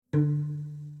Mm.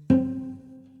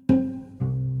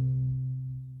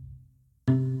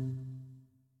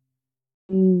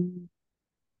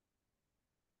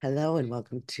 Hello and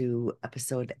welcome to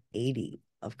episode 80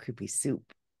 of Creepy Soup.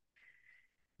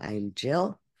 I'm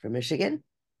Jill from Michigan,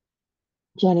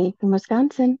 Jenny from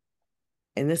Wisconsin.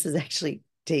 and this is actually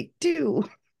take two.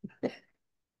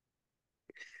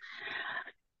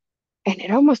 And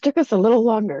it almost took us a little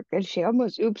longer because she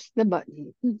almost oops the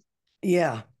button.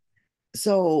 Yeah.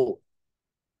 So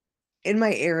in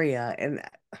my area, and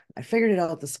I figured it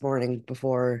out this morning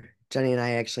before Jenny and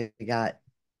I actually got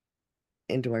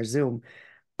into our Zoom,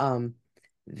 um,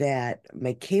 that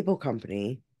my cable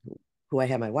company, who I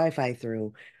have my Wi-Fi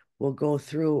through, will go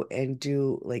through and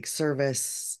do like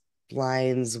service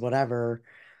lines, whatever,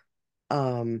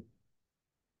 um,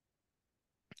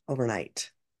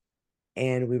 overnight.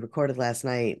 And we recorded last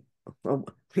night. Well,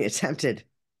 we attempted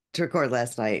to record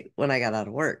last night when I got out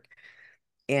of work,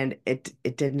 and it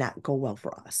did not go well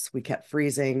for us. We kept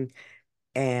freezing,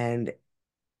 and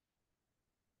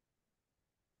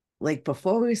like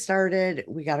before we started,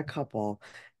 we got a couple,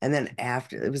 and then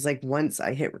after it was like once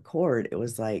I hit record, it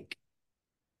was like,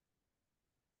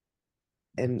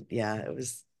 and yeah, it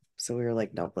was. So we were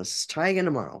like, no, let's just try again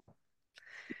tomorrow.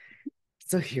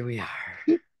 So here we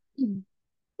are.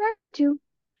 Back to.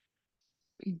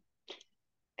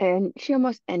 And she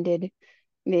almost ended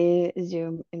the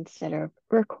Zoom instead of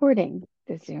recording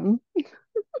the Zoom.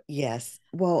 Yes.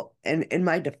 Well, and in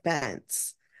my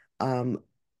defense, um,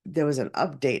 there was an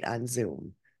update on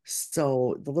Zoom.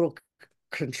 So the little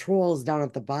controls down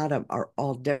at the bottom are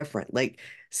all different. Like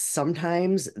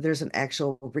sometimes there's an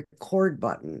actual record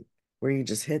button where you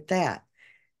just hit that.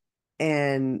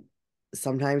 And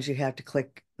sometimes you have to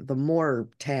click the more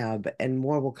tab and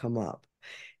more will come up.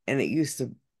 And it used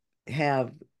to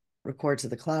have record to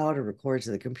the cloud or record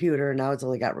to the computer. Now it's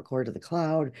only got record to the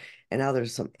cloud. And now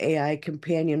there's some AI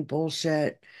companion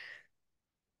bullshit.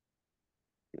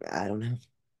 I don't know.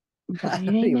 Why I are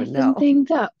don't they even messing know.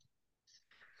 things up?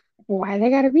 Why they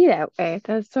gotta be that way?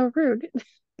 That's so rude.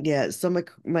 Yeah, so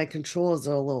my controls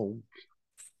are a little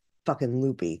fucking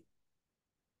loopy.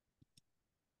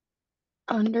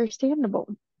 Understandable.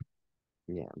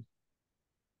 Yeah.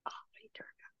 Oh, my turn.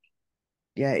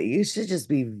 Yeah, it used to just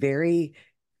be very,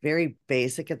 very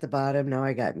basic at the bottom. Now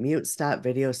I got mute, stop,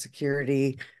 video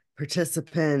security,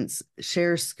 participants,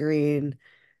 share screen,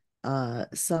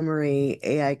 summary,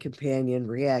 AI companion,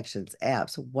 reactions,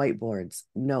 apps, whiteboards,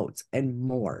 notes, and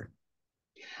more.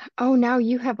 Oh, now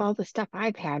you have all the stuff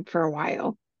I've had for a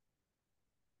while.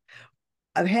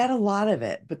 I've had a lot of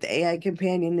it, but the AI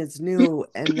companion is new.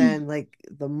 And then like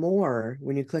the more,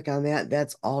 when you click on that,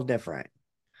 that's all different.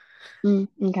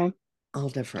 Okay. All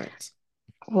different.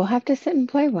 We'll have to sit and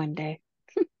play one day.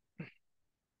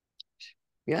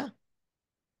 Yeah.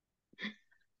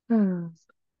 Hmm.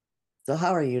 So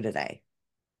how are you today?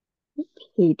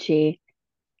 Peachy.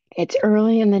 It's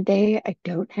early in the day. I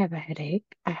don't have a headache.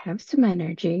 I have some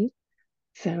energy.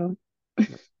 So,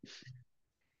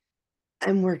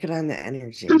 I'm working on the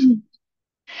energy.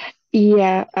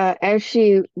 yeah, as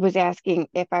she was asking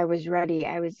if I was ready,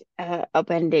 I was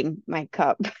upending my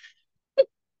cup.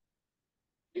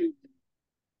 I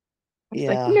was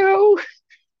like, Yeah. no.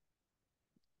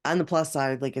 On the plus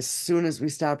side, like as soon as we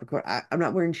stop recording, I'm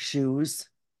not wearing shoes.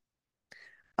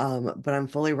 But I'm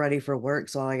fully ready for work.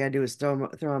 So all I gotta do is throw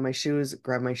on my shoes,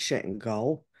 grab my shit, and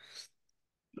go.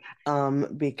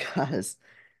 Because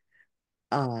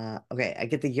okay, I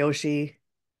get the Yoshi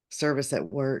service at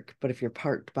work, but if you're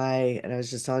parked by, and I was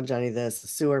just telling Johnny this,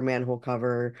 sewer manhole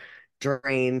cover,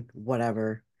 drain,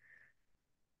 whatever,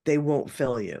 they won't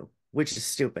fill you, which is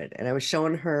stupid. And I was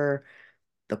showing her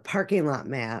the parking lot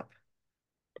map,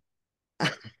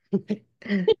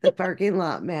 the parking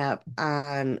lot map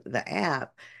on the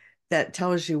app that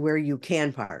tells you where you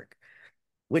can park,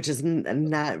 which is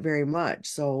not very much.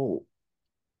 So,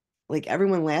 like,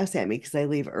 everyone laughs at me because I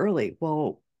leave early.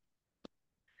 Well,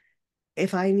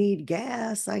 if I need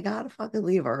gas, I gotta fucking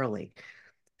leave early.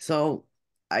 So,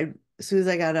 as soon as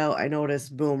I got out, I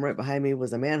noticed, boom, right behind me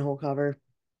was a manhole cover.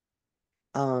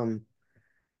 Um,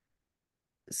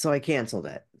 so I canceled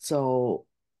it. So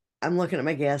I'm looking at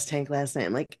my gas tank last night.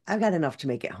 I'm like, I've got enough to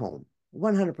make it home,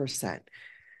 100%.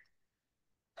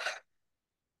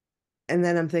 And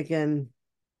then I'm thinking,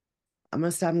 I'm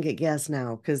gonna stop and get gas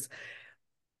now because,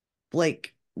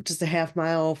 like, just a half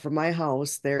mile from my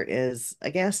house, there is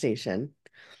a gas station.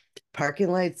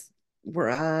 Parking lights were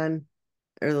on,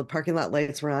 or the parking lot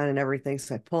lights were on and everything.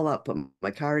 So I pull up, put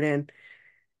my card in,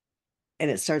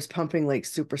 and it starts pumping like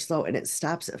super slow and it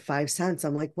stops at 5 cents.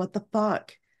 I'm like, what the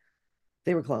fuck?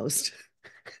 They were closed.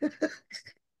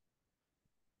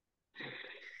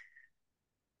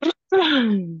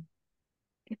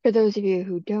 For those of you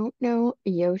who don't know,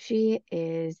 Yoshi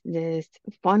is this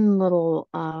fun little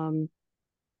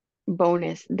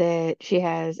bonus that she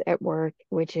has at work,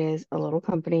 which is a little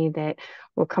company that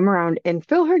will come around and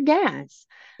fill her gas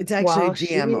It's actually a while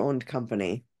GM she, owned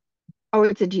company. oh,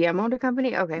 it's a GM owned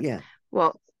company? Okay. Yeah.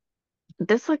 Well,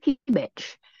 this lucky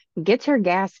bitch gets her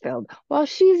gas filled while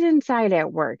she's inside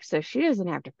at work, so she doesn't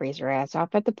have to freeze her ass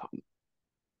off at the pump.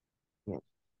 Yeah.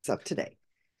 It's up today.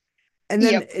 And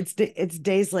then Yep. it's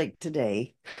days like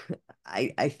today.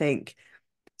 I think,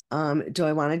 do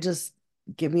I want to just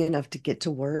give me enough to get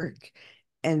to work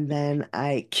and then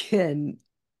I can,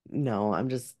 no, I'm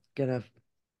just gonna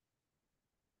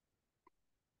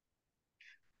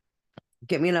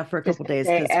get me enough for a Just couple gonna days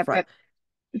say because F fr it.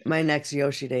 my next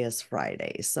Yoshi day is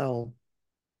Friday. So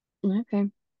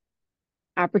Okay.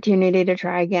 Opportunity to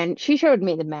try again. She showed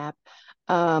me the map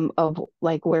of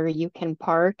like where you can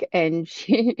park and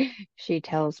she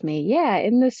tells me, yeah,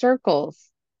 in the circles.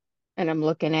 And I'm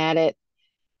looking at it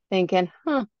thinking,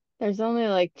 huh, there's only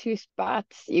like two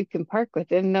spots you can park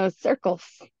within those circles.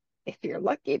 If you're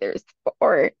lucky, there's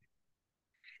four.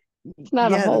 It's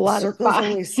not a yeah, whole the lot of circles spots.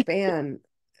 only span,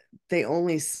 they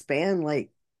only span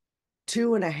like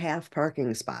 2.5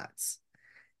 parking spots.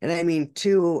 And I mean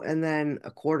two and then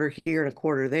a quarter here and a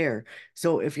quarter there.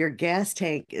 So if your gas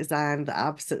tank is on the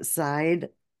opposite side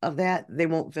of that, they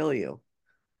won't fill you.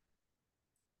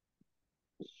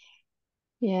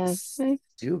 Yeah,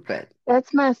 Stupid.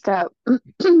 that's messed up.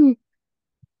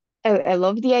 I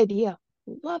love the idea.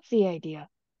 Love the idea.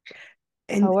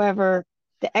 And However,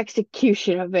 the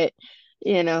execution of it,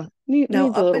 now,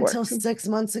 needs a up little work. until 6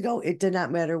 months ago, it did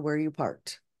not matter where you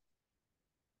parked.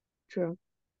 True.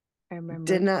 I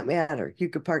Did remember. not matter. You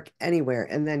could park anywhere.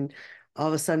 And then all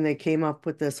of a sudden, they came up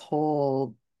with this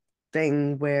whole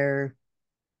thing where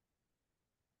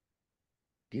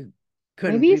you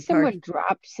couldn't Maybe be parked. someone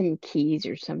dropped some keys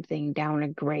or something down a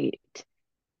grate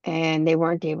and they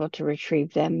weren't able to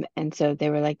retrieve them. And so they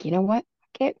were like, you know what?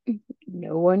 Get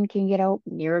no one can get out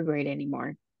near a grate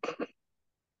anymore.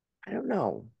 I don't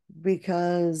know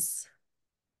because,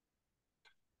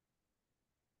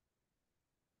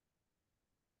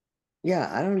 yeah,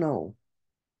 I don't know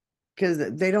because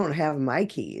they don't have my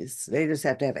keys. They just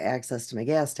have to have access to my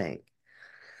gas tank.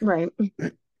 Right.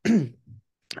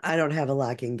 I don't have a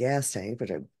lock-in gas tank,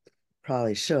 but I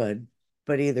probably should.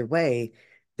 But either way,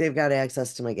 they've got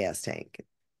access to my gas tank.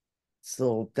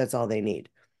 So that's all they need.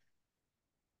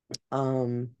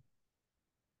 Um,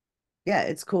 yeah,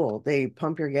 it's cool. They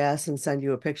pump your gas and send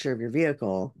you a picture of your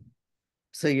vehicle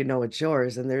so you know it's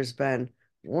yours. And there's been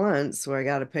once where I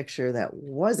got a picture that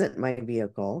wasn't my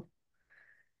vehicle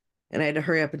and I had to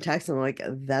hurry up and text them like,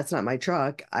 that's not my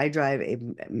truck. I drive a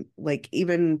like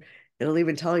even it'll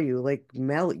even tell you like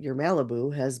your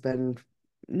Malibu has been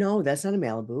no, that's not a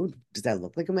Malibu. Does that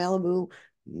look like a Malibu?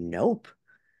 Nope.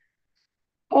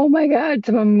 Oh my God,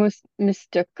 someone must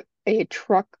mistook a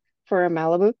truck for a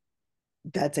Malibu.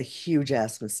 That's a huge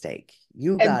ass mistake.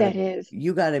 You And gotta that is,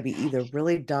 you gotta be either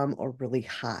really dumb or really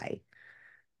high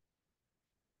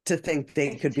to think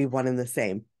they could be one and the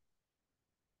same.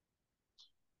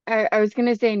 I was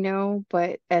gonna say no,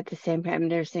 but at the same time,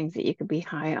 there's things that you could be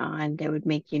high on that would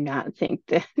make you not think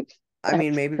that I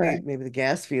mean, that's maybe correct. maybe the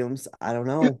gas fumes, I don't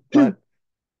know, but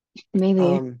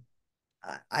Maybe. um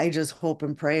I just hope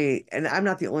and pray, and I'm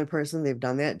not the only person they've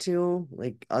done that to,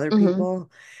 like other Hmm.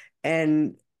 people.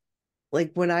 And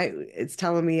like when it's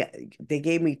telling me they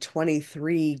gave me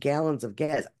 23 gallons of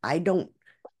gas. I don't,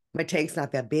 my tank's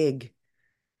not that big.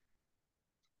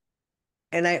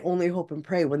 And I only hope and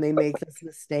pray when they make this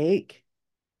mistake,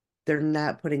 they're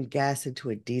not putting gas into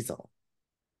a diesel.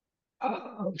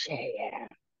 Oh, yeah.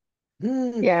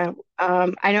 Hmm, Yeah.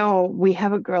 I know we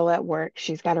have a girl at work.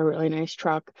 She's got a really nice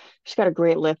truck. She's got a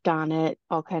great lift on it,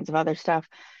 all kinds of other stuff.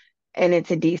 And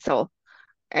it's a diesel.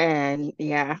 And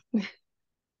yeah,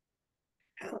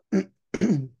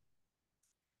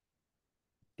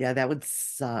 yeah, that would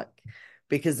suck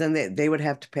because then they would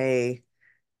have to pay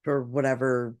for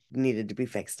whatever needed to be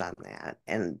fixed on that.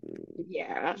 And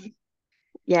yeah.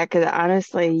 Yeah, because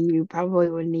honestly, you probably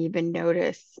wouldn't even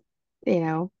notice, you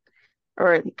know,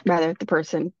 or rather the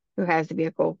person who has the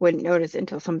vehicle wouldn't notice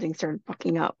until something started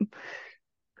fucking up.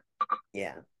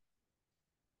 yeah.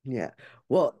 Yeah.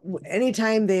 Well,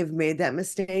 anytime they've made that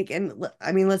mistake, and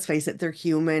I mean, let's face it, they're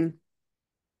human.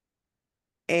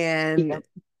 And Yep.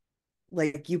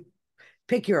 like you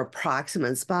pick your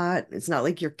approximate spot, it's not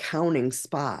like you're counting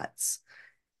spots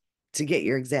to get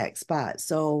your exact spot.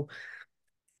 So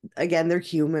again, they're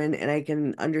human, and I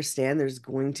can understand there's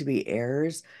going to be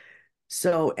errors.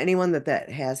 So anyone that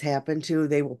has happened to,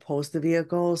 they will post the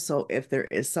vehicle. So if there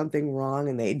is something wrong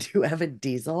and they do have a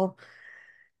diesel,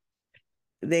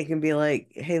 they can be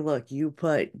like, "Hey, look, you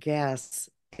put gas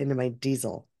into my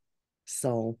diesel,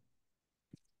 so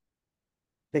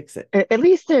fix it." At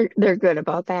least they're good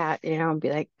about that, and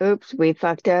be like, oops, we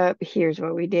fucked up. Here's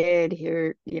what we did.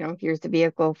 Here, here's the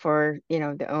vehicle for,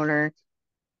 the owner,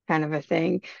 kind of a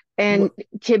thing. And Well,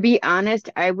 to be honest,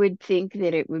 I would think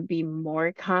that it would be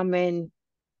more common,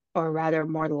 or rather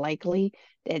more likely,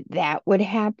 that that would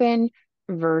happen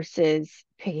versus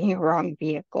picking a wrong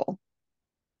vehicle.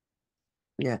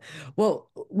 yeah. Well,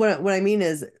 what I mean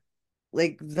is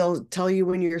like they'll tell you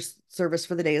when your service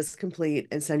for the day is complete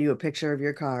and send you a picture of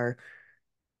your car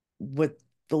with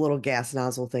the little gas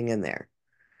nozzle thing in there.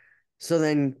 So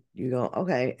then you go,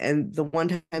 okay. And the one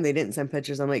time they didn't send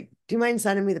pictures, I'm like, do you mind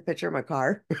sending me the picture of my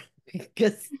car?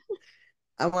 Because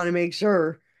I want to make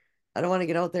sure. I don't want to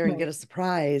get out there and get Right. a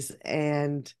surprise.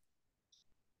 And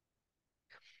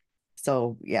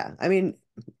so, yeah, I mean,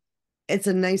 it's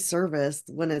a nice service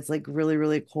when it's like really,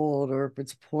 really cold or if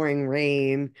it's pouring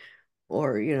rain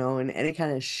or, in any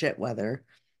kind of shit weather.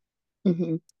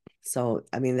 Hmm. So,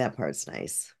 I mean, that part's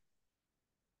nice.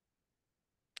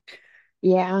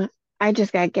 Yeah, I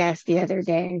just got gas the other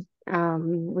day.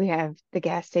 We have the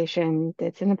gas station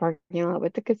that's in the parking lot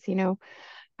with the casino.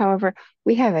 However,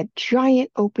 we have a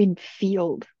giant open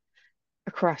field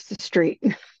across the street.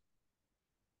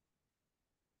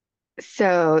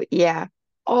 So, yeah,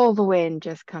 all the wind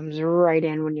just comes right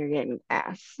in when you're getting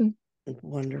gas. It's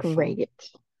Wonderful. great.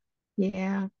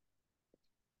 Yeah,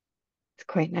 it's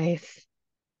quite nice.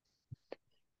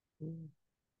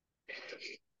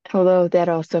 Although that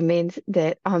also means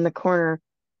that on the corner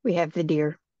we have the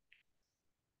deer.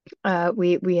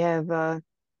 We have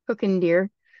cooking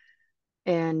deer,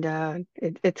 and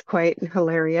it's quite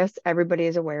hilarious. Everybody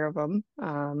is aware of them.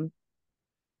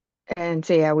 And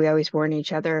so yeah, we always warn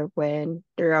each other when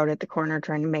they're out at the corner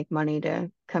trying to make money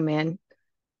to come in.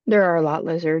 There are a lot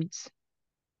lizards.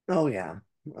 Oh, yeah.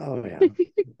 Oh, yeah.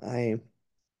 I,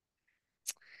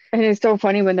 And it's so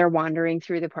funny when they're wandering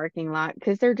through the parking lot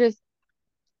because they're just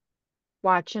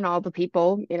watching all the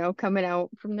people, coming out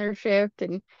from their shift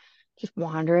and just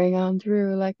wandering on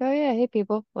through like, oh yeah, hey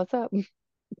people, what's up?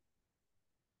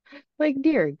 Like,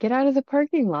 dear, get out of the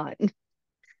parking lot.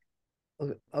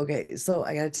 okay. So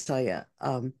I got to tell you,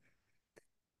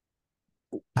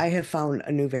 I have found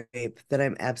a new vape that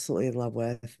I'm absolutely in love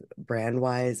with brand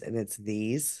wise, and it's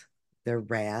these. They're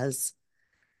Raz.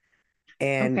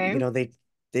 And Okay.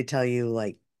 they tell you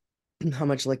like how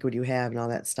much liquid you have and all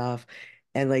that stuff.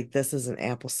 And like this is an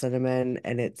apple cinnamon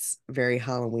and it's very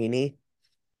Halloweeny.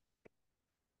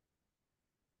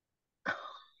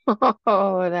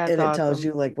 Oh, that's And it tells awesome.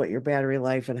 you like what your battery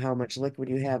life and how much liquid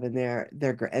you have in there.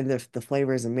 And the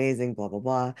flavor is amazing, blah blah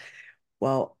blah.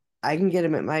 Well, I can get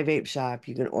them at my vape shop.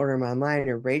 You can order them online,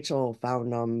 or Rachel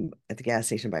found them at the gas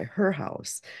station by her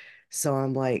house. So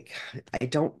I'm like, I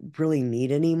don't really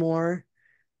need any more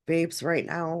vapes right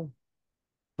now,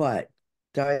 but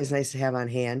they're always nice to have on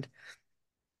hand.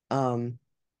 Um,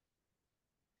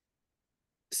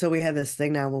 so we have this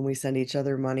thing now when we send each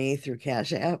other money through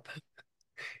Cash App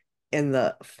in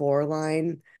the four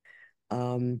line.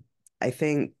 Um, I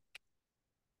think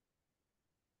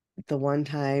the one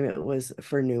time it was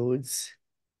for nudes.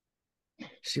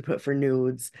 She put for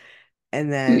nudes.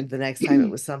 And then the next time it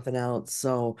was something else.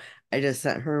 So I just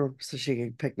sent her so she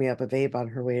could pick me up a vape on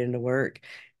her way into work.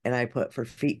 And I put for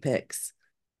feet pics.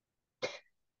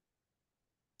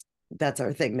 That's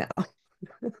our thing now.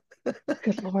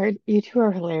 Good Lord, you two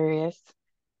are hilarious.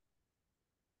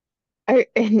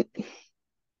 And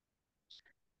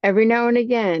every now and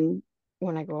again,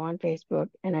 when I go on Facebook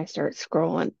and I start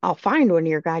scrolling, I'll find one of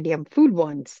your goddamn food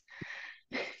ones.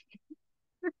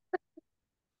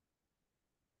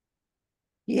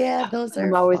 Yeah, those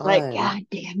I'm are always like, fun. God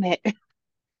damn it.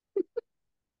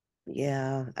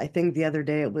 Yeah, I think the other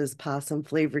day it was possum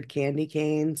flavored candy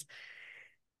canes.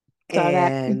 Saw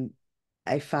that. And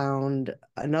I found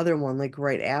another one like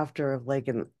right after of like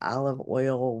an olive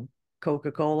oil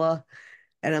Coca-Cola.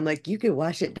 And I'm like, you could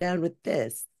wash it down with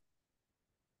this.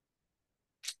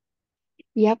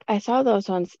 Yep, I saw those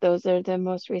ones. Those are the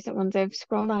most recent ones I've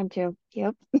scrolled on to.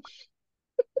 Yep.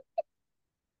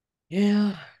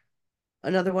 Yeah.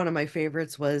 Another one of my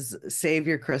favorites was save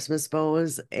your Christmas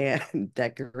bows and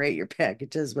decorate your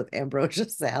packages with ambrosia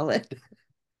salad.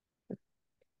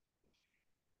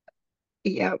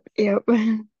 Yep. Yep.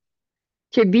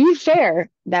 To be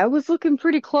fair, that was looking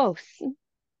pretty close.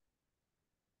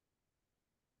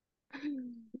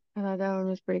 I thought that one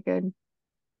was pretty good.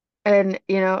 And,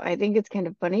 I think it's kind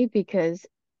of funny because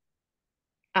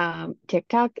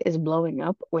TikTok is blowing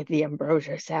up with the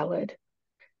ambrosia salad.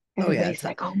 Oh yeah, Everybody's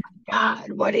like, "Oh my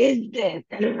God, what is this?"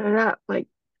 Da, da, da, da. Like,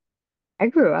 I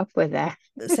grew up with that.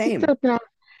 same, So now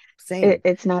same.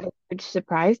 it's not a huge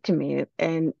surprise to me.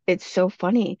 And it's so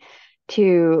funny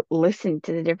to listen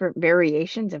to the different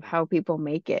variations of how people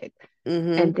make it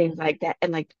Mm-hmm. and things like that.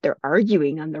 And like they're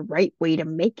arguing on the right way to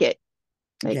make it.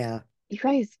 Like, Yeah, you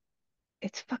guys,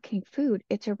 it's fucking food.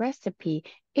 It's a recipe.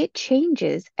 It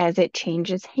changes as it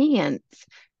changes hands.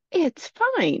 It's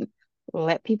fine.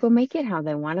 Let people make it how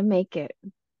they want to make it.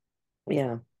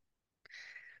 yeah.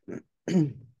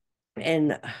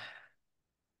 And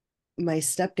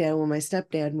when my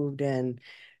stepdad moved in,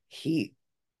 he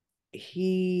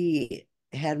he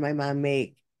had my mom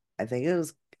make, I think it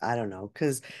was, I don't know,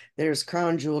 because there's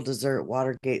crown jewel dessert,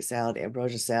 Watergate salad,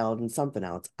 ambrosia salad, and something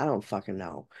else. I don't fucking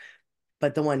know.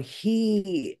 But the one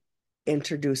he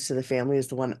introduced to the family is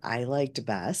the one I liked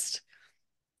best.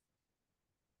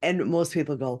 And most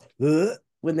people go, "Ugh,"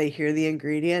 when they hear the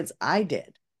ingredients. I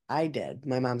did. I did.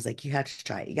 My mom's like, you have to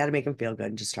try it. You got to make them feel good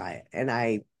and just try it. And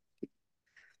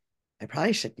I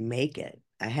probably should make it.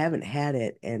 I haven't had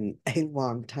it in a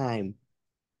long time,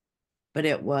 but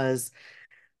it was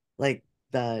like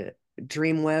the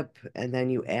Dream Whip, and then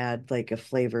you add like a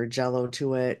flavored Jello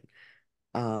to it.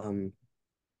 Um,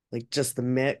 like just the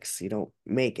mix. You don't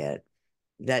make it.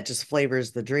 That just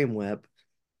flavors the Dream Whip,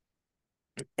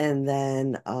 and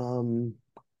then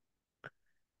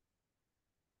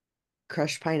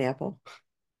crushed pineapple,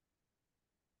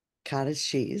 cottage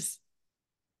cheese,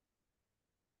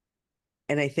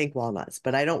 and I think walnuts,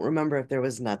 but I don't remember if there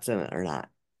was nuts in it or not.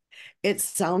 It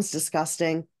sounds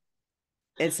disgusting.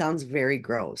 It sounds very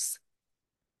gross,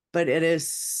 but it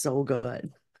is so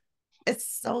good. It's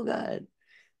so good.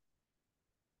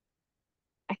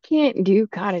 I can't do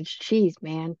cottage cheese,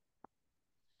 man.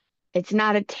 It's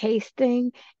not a taste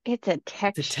thing, it's a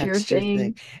The texture texture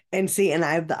thing. thing. And see, and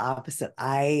I have the opposite.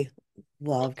 I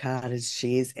love cottage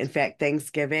cheese. In fact,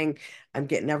 Thanksgiving, I'm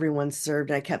getting everyone served.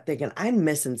 And I kept thinking, I'm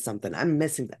missing something.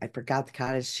 I forgot the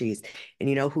cottage cheese. And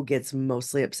you know who gets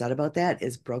mostly upset about that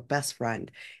is Brooke best friend.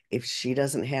 If she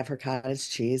doesn't have her cottage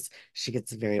cheese, she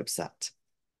gets very upset.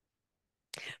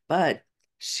 But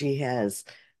she has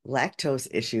lactose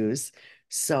issues.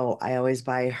 So I always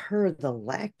buy her the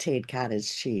lactate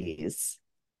cottage cheese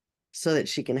so that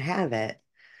she can have it.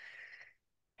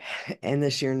 And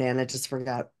this year, Nana just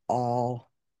forgot all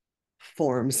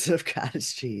forms of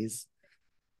cottage cheese.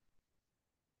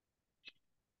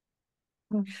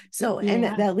 Mm. So, and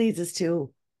Yeah, that leads us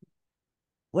to,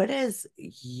 what is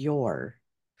your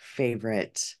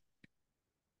favorite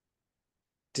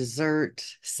dessert,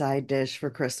 side dish for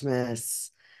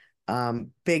Christmas,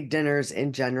 big dinners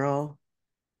in general?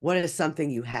 What is something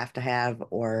you have to have,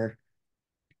 or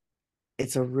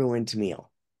it's a ruined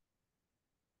meal?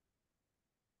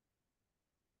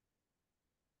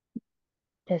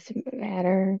 doesn't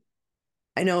matter.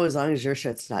 I know as long as your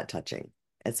shit's not touching,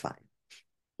 it's fine.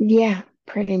 Yeah,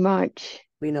 pretty much.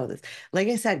 We know this. Like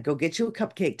I said, go get you a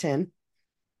cupcake tin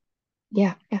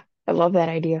Yeah, yeah. I love that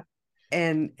idea.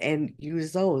 and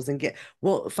use those and get,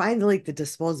 well, find like the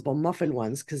disposable muffin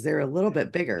ones because they're a little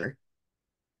bit bigger.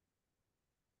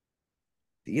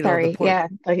 The Sorry, port. yeah,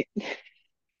 like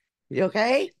You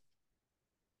okay?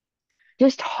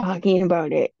 just talking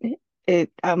about it,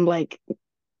 I'm like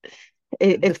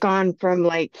it's The gone from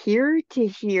like here to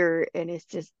here and it's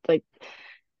just like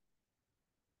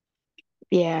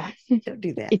yeah, Don't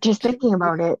do that. it just thinking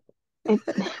about it. It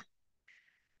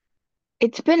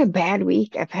it's been a bad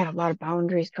week. I've had a lot of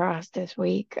boundaries crossed this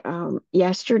week.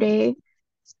 Yesterday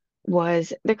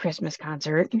was the Christmas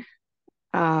concert.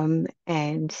 And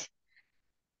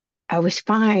I was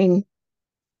fine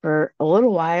for a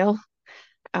little while.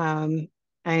 Um,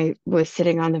 I was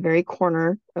sitting on the very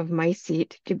corner of my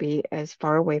seat to be as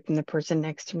far away from the person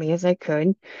next to me as I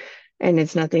could. And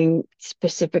it's nothing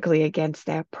specifically against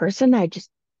that person. I just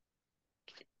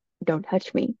don't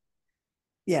touch me.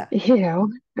 Yeah.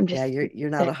 I'm Yeah, just you're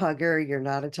not a that hugger, you're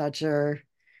not a toucher,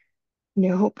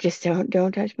 nope, just don't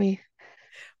touch me.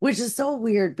 which is so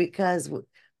weird because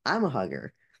I'm a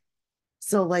hugger.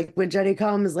 So like when Jenny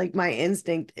comes, like my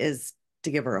instinct is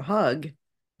to give her a hug,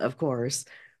 of course,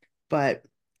 but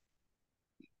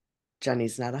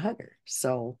Jenny's not a hugger.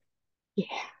 So Yeah,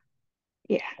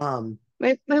 yeah. um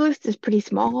My list is pretty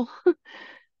small.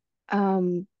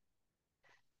 Um,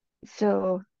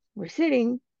 so we're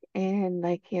sitting and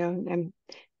like, I'm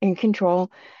in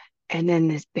control. And then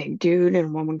this big dude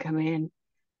and woman come in,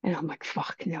 and I'm like,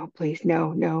 fuck, no, please,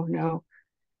 no, no, no.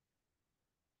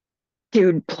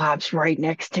 Dude plops right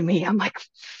next to me. I'm like,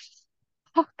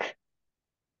 fuck.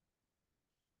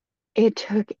 It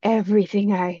took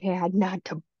everything I had not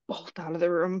to bolt out of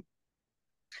the room.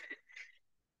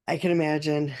 I can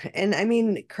imagine. And I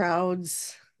mean,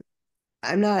 crowds,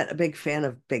 I'm not a big fan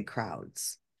of big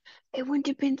crowds. It wouldn't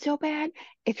have been so bad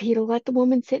if he'd have let the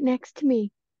woman sit next to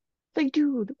me. Like,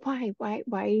 dude, why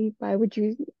would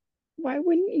you, why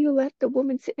wouldn't you let the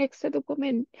woman sit next to the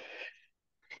woman?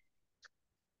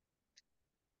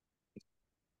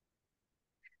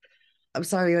 I'm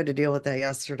sorry you had to deal with that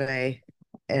yesterday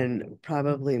and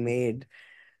probably made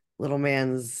little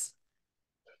man's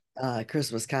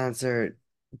Christmas concert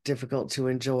difficult to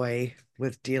enjoy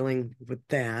with dealing with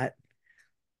that.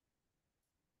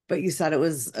 But you said it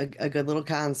was a good little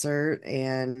concert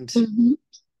and Mhm.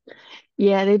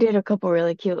 Yeah, they did a couple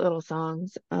really cute little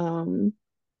songs. I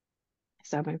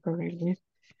saw my program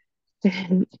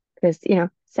because,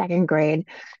 second grade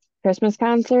Christmas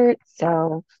concert.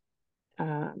 So,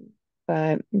 um,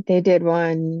 but they did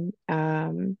one,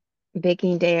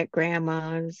 baking day at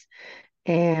grandma's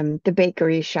and the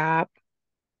bakery shop.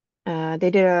 They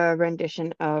did a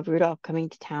rendition of Rudolph Coming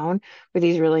to Town with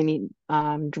these really neat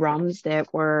drums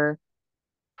that were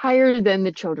higher than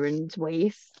the children's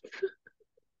waist.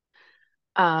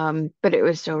 But it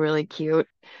was still really cute.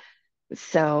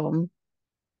 So,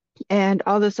 and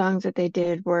all the songs that they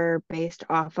did were based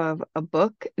off of a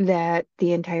book that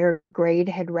the entire grade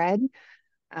had read.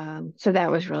 So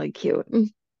that was really cute.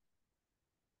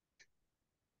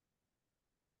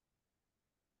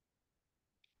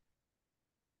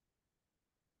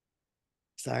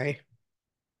 sorry.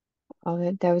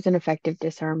 Oh, that was an effective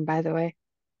disarm, by the way.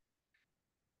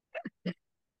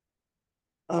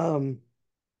 Um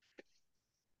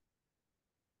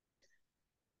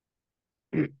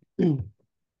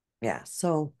yeah,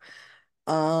 so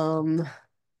um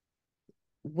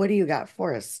what do you got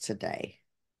for us today?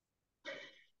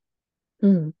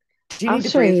 Mm. Do you I'll need to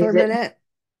show breathe for you a that. minute?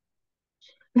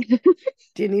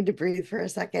 Do you need to breathe for a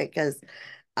second? Because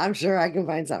I'm sure I can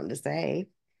find something to say.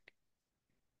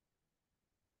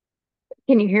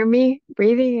 Can you hear me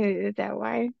breathing? Is that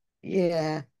why?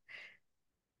 Yeah,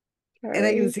 and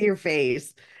I can Sorry. see your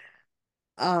face.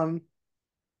 Um,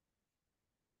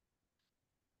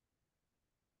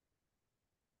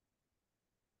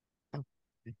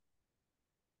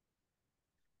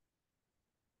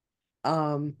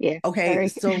 Yeah, okay, sorry.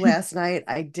 so last night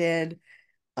I did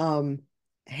um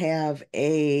have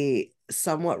a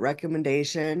somewhat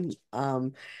recommendation.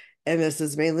 And this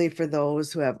is mainly for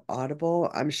those who have Audible.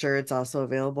 I'm sure it's also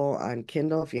available on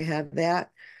Kindle if you have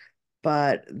that.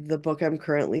 But the book I'm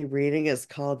currently reading is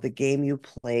called The Game You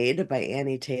Played by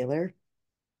Annie Taylor.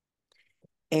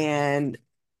 And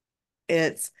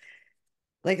it's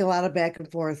like a lot of back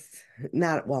and forth,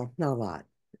 not well, not a lot.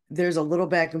 There's a little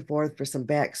back and forth for some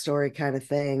backstory kind of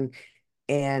thing.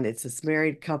 And it's this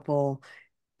married couple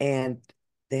and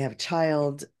they have a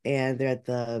child and they're at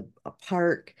a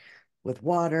park with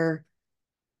water.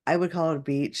 I would call it a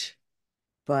beach,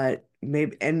 but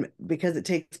maybe and because it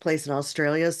takes place in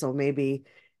Australia, so maybe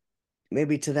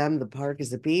to them the park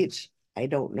is a beach. I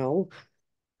don't know.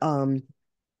 Um,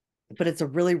 but it's a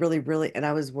really, really, really, and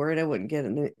I was worried I wouldn't get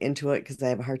into it because I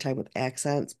have a hard time with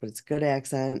accents, but it's a good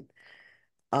accent.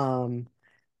 Um,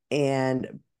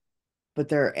 and but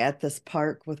they're at this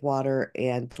park with water,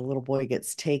 and the little boy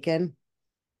gets taken,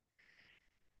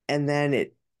 and then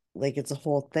it's a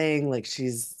whole thing. Like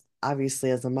she's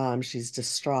obviously as a mom, she's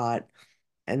distraught,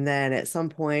 and then at some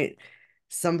point,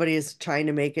 somebody is trying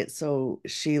to make it so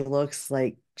she looks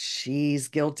like she's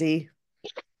guilty,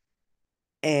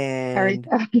 Sorry. and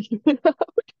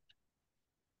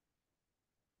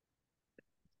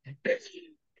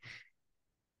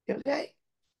okay,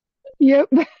 Yep.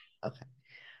 okay.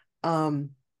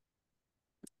 Um,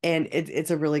 and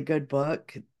it's a really good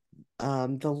book.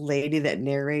 The lady that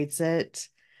narrates it,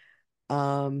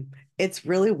 um, it's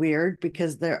really weird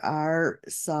because there are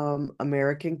some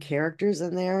American characters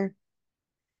in there,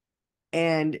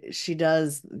 and she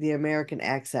does the American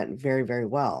accent very, very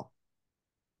well.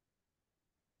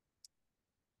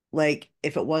 Like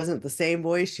if it wasn't the same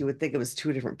voice, you would think it was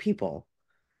two different people.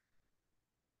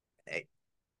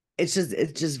 It's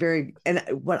just very, and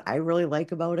what I really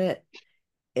like about it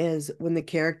is when the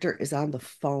character is on the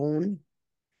phone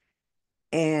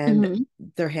and Mhm.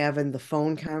 they're having the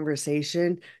phone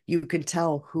conversation, you can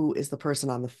tell who is the person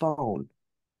on the phone.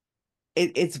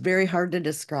 It's very hard to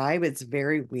describe. It's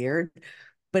very weird,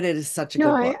 but it is such a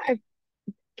No, good I, book. I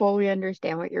fully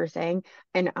understand what you're saying.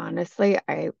 And honestly,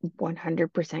 I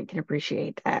 100% can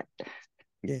appreciate that.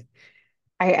 Yeah.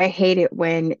 I hate it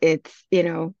when it's,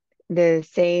 the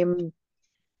same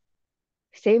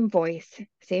voice,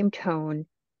 same tone,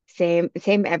 Same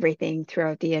everything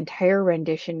throughout the entire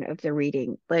rendition of the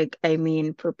reading. Like, I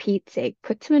mean, for Pete's sake,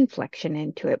 put some inflection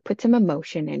into it, put some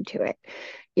emotion into it,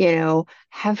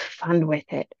 have fun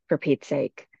with it for Pete's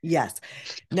sake. Yes.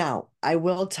 Now, I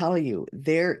will tell you,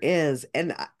 there is,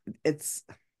 and it's,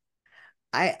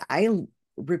 I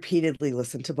repeatedly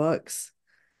listen to books.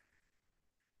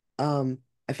 Um,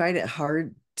 I find it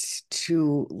hard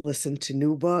to listen to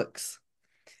new books,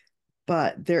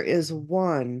 but there is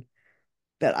one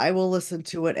that I will listen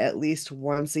to it at least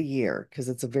once a year because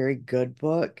it's a very good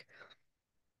book.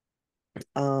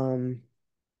 Um,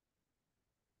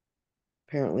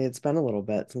 Apparently it's been a little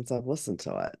bit since I've listened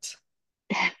to it.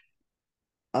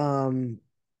 Um,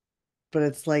 but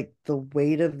it's like The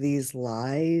Weight of These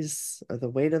Lies or The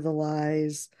Weight of the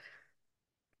Lies,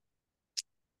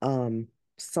 um,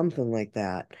 something like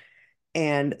that.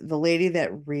 And the lady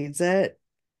that reads it,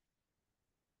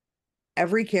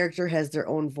 every character has their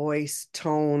own voice,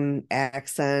 tone,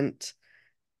 accent.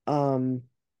 Um,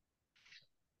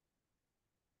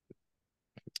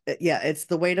 yeah, it's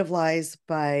The Weight of Lies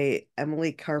by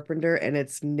Emily Carpenter, and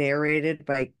it's narrated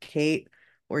by Kate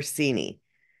Orsini.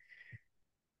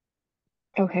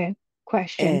 Okay.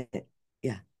 Question. And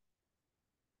yeah,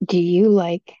 Do you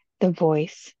like the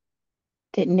voice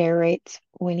that narrates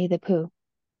Winnie the Pooh?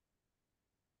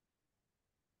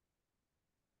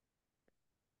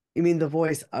 you mean the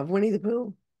voice of Winnie the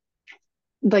Pooh?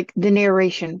 Like the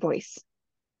narration voice.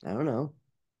 I don't know.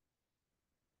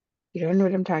 You don't know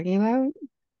what I'm talking about?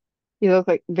 You look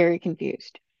like very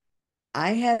confused.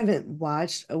 I haven't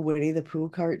watched a Winnie the Pooh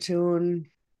cartoon.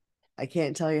 I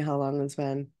can't tell you how long it's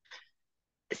been.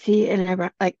 See,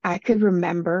 and like I could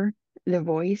remember the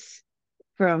voice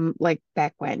from like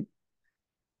back when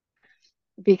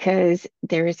because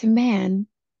there is a man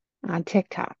on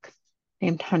TikTok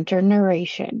named Hunter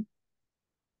Narration.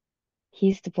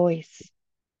 He's the voice.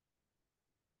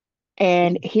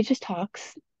 And Mm. he just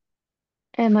talks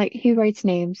and like he writes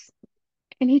names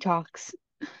and he talks.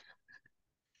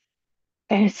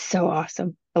 And it's so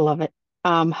awesome. I love it.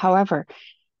 However,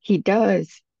 he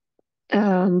does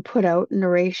put out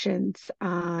narrations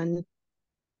on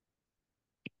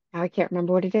I can't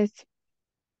remember what it is.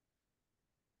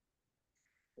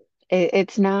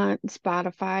 It's not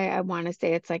Spotify. I want to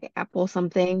say it's like Apple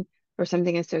something or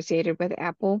something associated with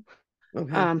Apple.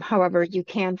 Okay. However, you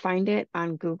can find it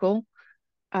on Google.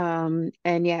 And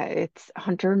yeah, it's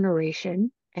Hunter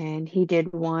Narration, and he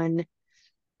did one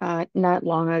not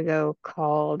long ago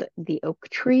called The Oak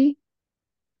Tree.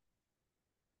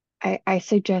 I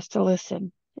suggest to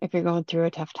listen if you're going through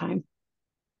a tough time.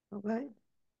 Okay.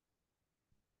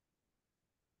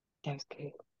 That was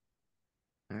good.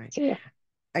 All right. So yeah,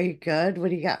 Are you good? What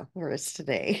do you got for us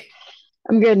today?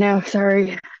 I'm good now.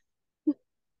 Sorry.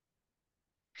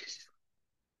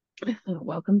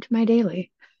 Welcome to my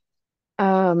daily.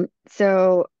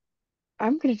 So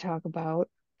I'm going to talk about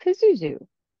Pazuzu.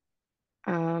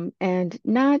 And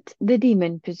not the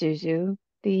demon Pazuzu,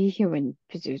 the human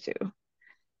Pazuzu.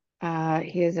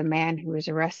 He is a man who was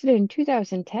arrested in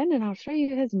 2010, and I'll show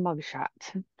you his mugshot.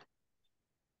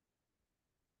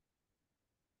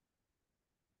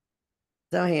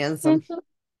 So handsome. Handsome,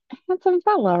 handsome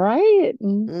fella, right?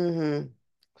 Mm-hmm.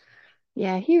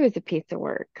 Yeah, he was a piece of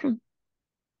work.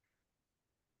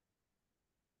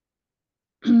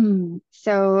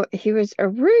 So he was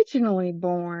originally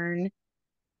born.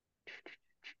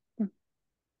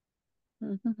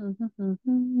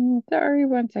 Sorry,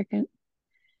 one second.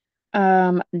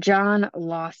 John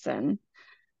Lawson,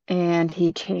 and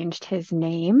he changed his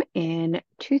name in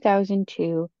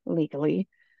 2002 legally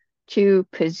to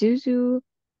Pazuzu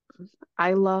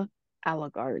Isla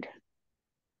Alagard.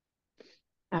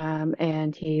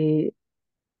 And he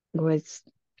was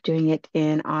doing it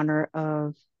in honor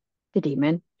of the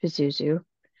demon, Pazuzu.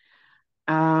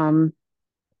 Um,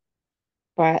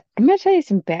 but I'm going to tell you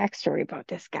some backstory about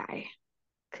this guy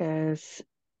because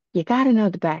you got to know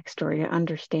the backstory to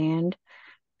understand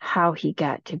how he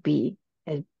got to be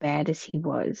as bad as he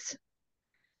was.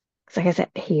 'Cause like I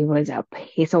said, he was a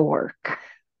piece of work.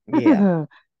 Yeah.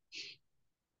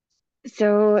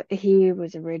 So he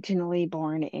was originally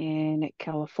born in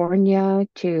California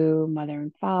to mother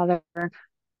and father.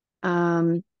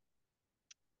 Um,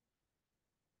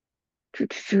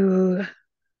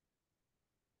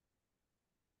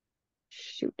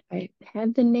 shoot, I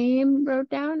had the name wrote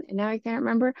down and now I can't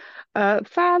remember.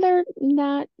 Father,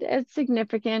 not as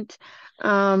significant.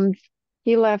 Um,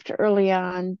 he left early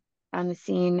on the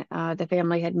scene. The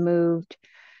family had moved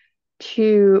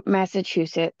to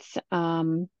Massachusetts,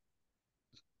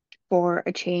 for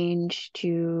a change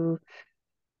to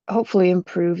hopefully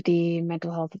improve the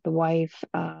mental health of the wife,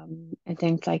 and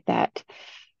things like that.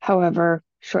 However,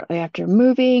 shortly after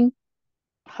moving,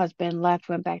 husband left,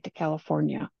 went back to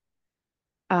California,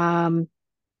 um,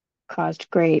 caused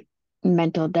great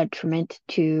mental detriment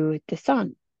to the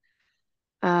son.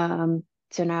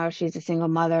 So now she's a single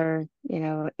mother,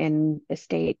 in a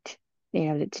state,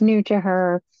 that's new to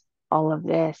her, all of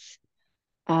this.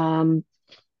 Um,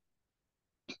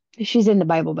 she's in the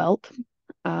Bible Belt.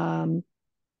 Um,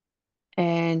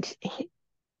 and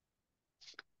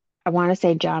I want to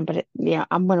say John, but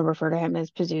I'm going to refer to him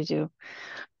as Pazuzu.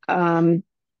 Um,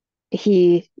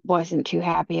 he wasn't too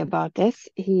happy about this.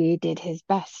 He did his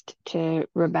best to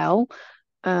rebel.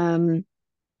 Um,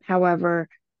 However,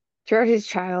 throughout his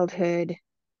childhood,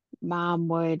 mom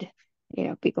would,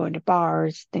 be going to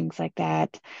bars, things like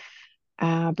that,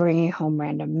 bringing home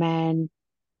random men.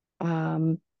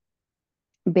 Um,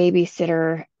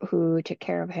 Babysitter who took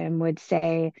care of him would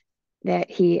say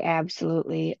that he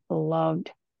absolutely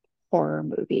loved horror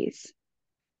movies.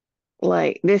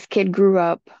 Like this kid grew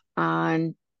up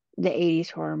on the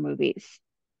 80s horror movies,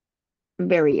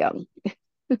 very young.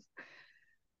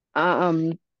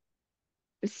 Um,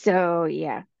 so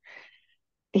yeah,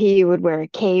 he would wear a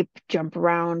cape, jump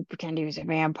around, pretend he was a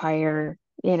vampire,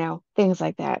 things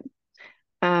like that.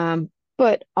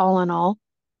 But all in all,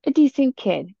 a decent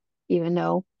kid, even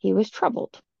though he was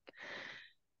troubled.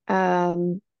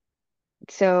 Um,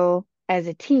 so as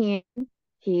a teen,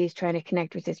 he's trying to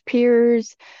connect with his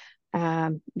peers,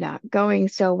 not going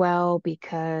so well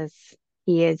because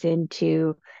he is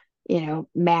into,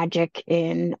 magic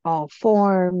in all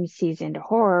forms. He's into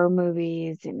horror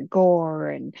movies and gore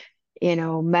and,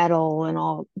 metal and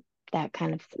all that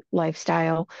kind of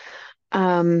lifestyle.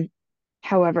 Um,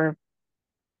 However,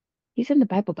 he's in the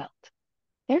Bible Belt.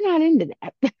 They're not into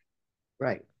that.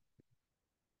 Right.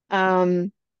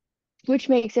 Um, which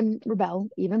makes him rebel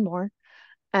even more.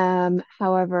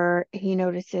 However, he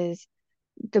notices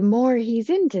the more he's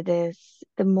into this,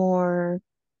 the more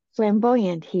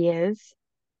flamboyant he is.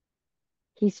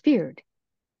 He's feared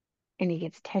and he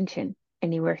gets attention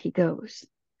anywhere he goes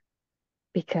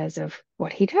because of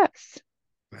what he does.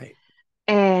 Right.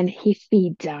 And he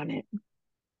feeds on it.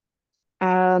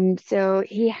 So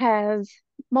he has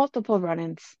multiple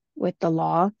run-ins with the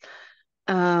law.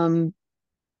 Um,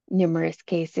 Numerous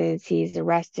cases. He's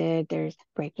arrested. There's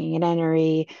breaking and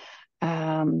entering.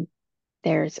 Um,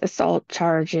 there's assault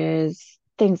charges,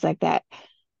 things like that.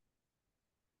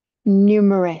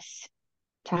 Numerous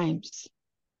times.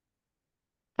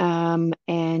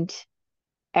 And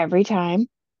every time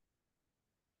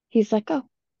he's like, oh,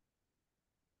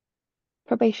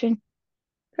 probation,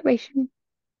 probation,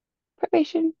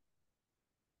 probation.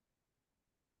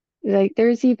 Like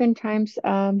there's even times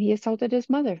he assaulted his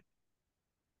mother,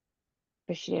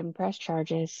 but she didn't press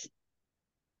charges.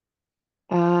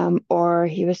 Or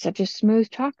he was such a smooth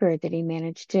talker that he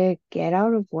managed to get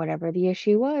out of whatever the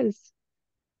issue was.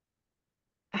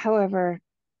 However,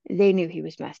 they knew he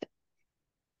was messed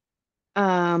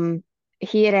up.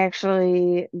 He had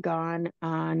actually gone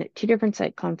on two different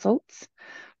psych consults,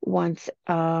 once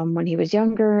when he was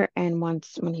younger and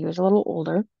once when he was a little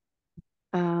older.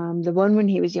 The one when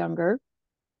he was younger,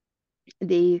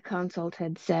 the consult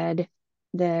had said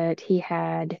that he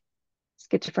had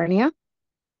schizophrenia,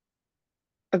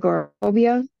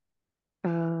 agoraphobia,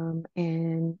 and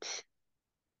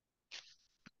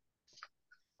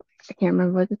I can't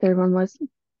remember what the third one was.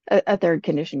 A third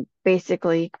condition.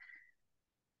 Basically,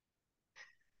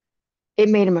 it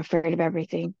made him afraid of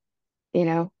everything,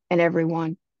 and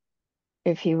everyone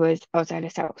if he was outside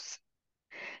his house.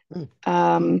 Mm.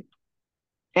 Um,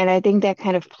 and I think that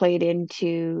kind of played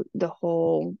into the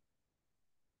whole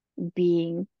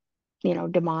being,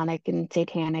 demonic and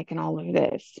satanic and all of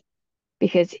this.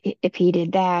 Because if he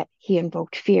did that, he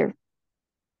invoked fear.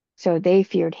 So they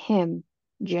feared him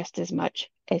just as much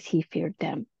as he feared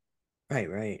them. Right,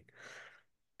 right.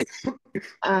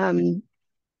 Um,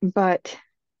 but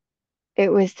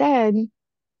it was said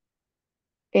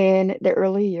in the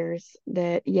early years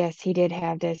that yes, he did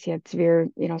have this. He had severe,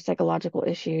 psychological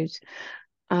issues.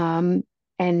 Um,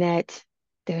 and that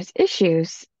those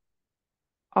issues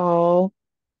all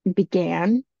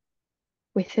began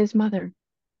with his mother.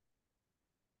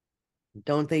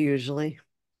 Don't they usually?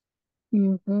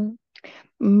 hmm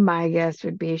My guess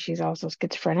would be she's also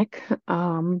schizophrenic.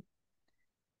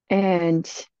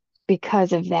 And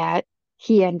because of that,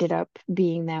 he ended up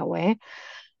being that way.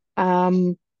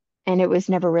 Um, and it was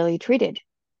never really treated.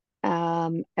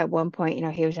 At one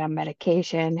point, he was on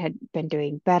medication, had been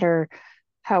doing better.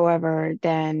 However,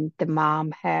 then the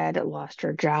mom had lost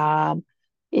her job,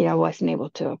 wasn't able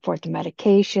to afford the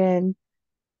medication.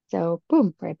 So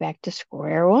boom, right back to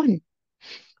square one.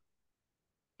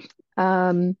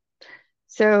 Um,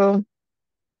 so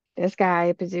this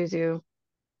guy, Pazuzu,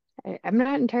 I'm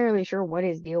not entirely sure what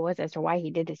his deal was as to why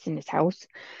he did this in his house.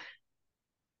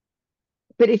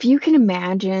 But if you can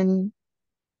imagine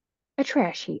a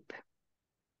trash heap,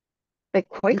 like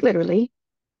quite literally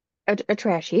a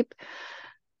trash heap,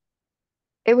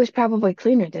 it was probably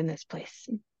cleaner than this place.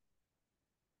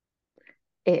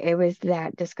 It was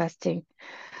that disgusting.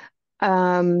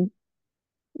 Um,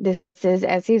 this is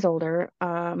as he's older.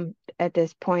 At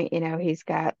this point, he's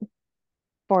got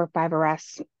 4 or 5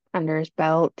 arrests under his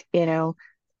belt. No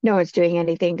one's doing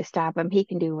anything to stop him. He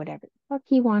can do whatever the fuck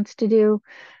he wants to do,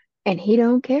 and he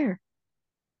don't care.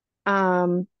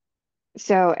 Um,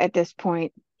 so at this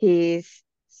point, he's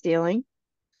stealing,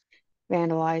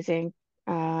 vandalizing,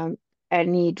 um,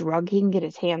 any drug he can get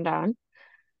his hand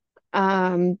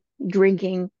on,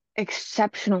 drinking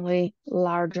exceptionally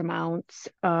large amounts.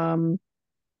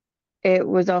 It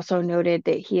was also noted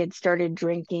that he had started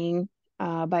drinking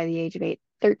by the age of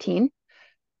 13,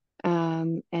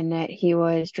 and that he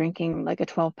was drinking like a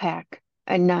 12 pack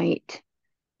a night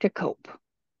to cope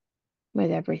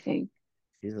with everything.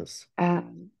 Jesus.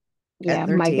 Um, At yeah,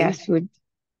 my 13? guess would,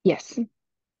 yes,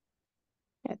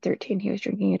 at 13, he was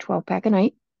drinking a 12 pack a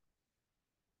night.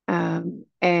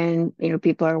 And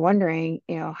people are wondering,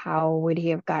 how would he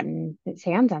have gotten his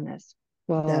hands on this?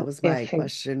 That Well, was my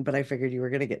question, but I figured you were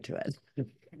going to get to it.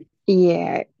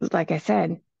 yeah, like I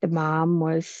said, the mom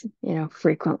was,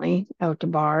 frequently out to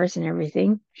bars and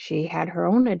everything. She had her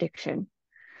own addiction.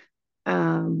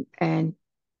 And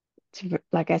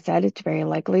like I said, it's very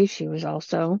likely she was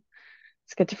also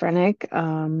schizophrenic.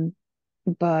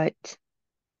 But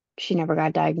she never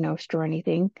got diagnosed or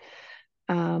anything.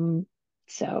 Um,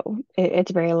 so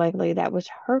it's very likely that was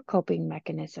her coping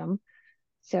mechanism.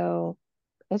 So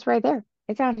it's right there.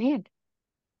 It's on hand.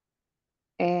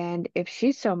 And if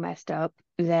she's so messed up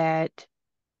that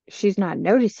she's not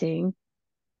noticing,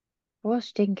 well,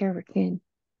 she's taking care of her kid.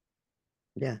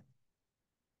 Yeah,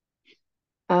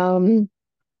 Um,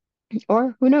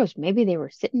 or who knows, maybe they were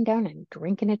sitting down and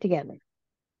drinking it together.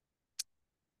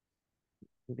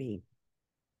 me.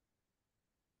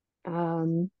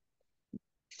 Um,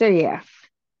 so yeah,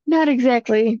 not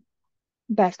exactly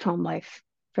best home life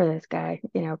for this guy,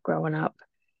 growing up.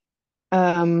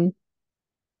 Um,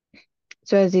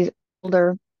 so as he's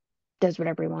older, does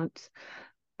whatever he wants.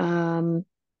 Um,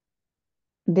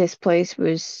 this place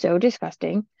was so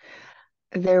disgusting.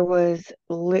 There was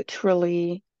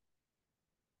literally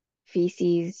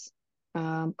feces,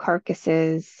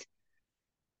 carcasses,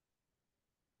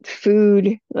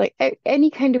 food, like any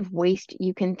kind of waste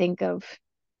you can think of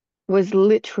was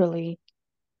literally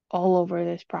all over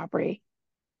this property.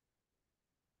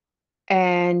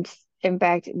 And in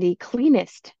fact, the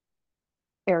cleanest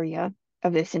area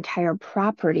of this entire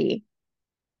property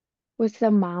was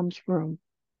the mom's room.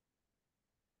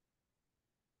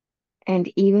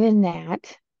 And even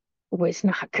that was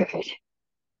not good.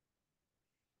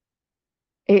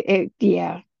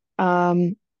 Yeah.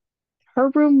 Um, her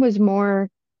room was more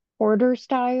hoarder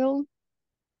style,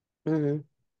 Hmm.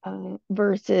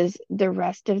 versus the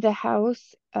rest of the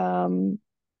house. You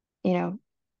know,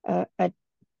 a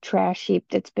trash heap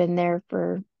that's been there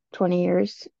for 20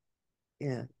 years.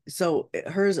 Yeah. So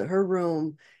her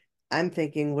room, I'm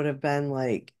thinking would have been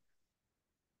like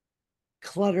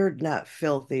cluttered, not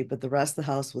filthy, but the rest of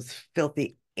the house was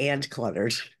filthy and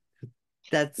cluttered.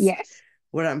 That's Yes,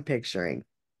 what I'm picturing.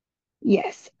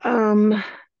 yes.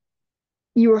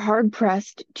 You were hard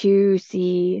pressed to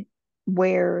see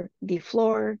where the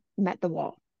floor met the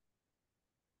wall.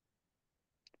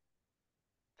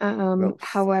 Gross.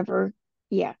 However,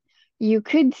 yeah, you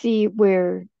could see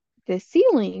where the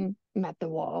ceiling met the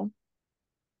wall.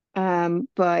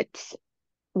 But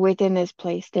within this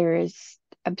place, there is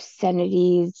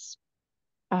obscenities,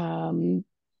 um,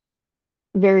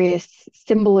 various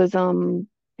symbolism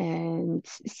and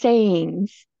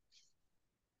sayings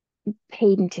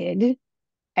painted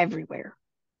everywhere,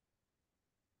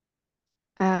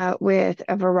 with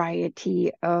a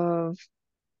variety of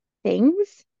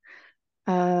things,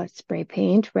 spray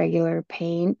paint, regular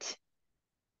paint,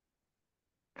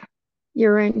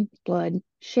 urine, blood,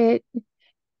 shit.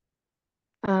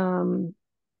 Um,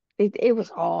 it was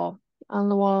all on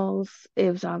the walls,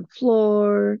 it was on the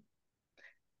floor,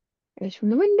 it was from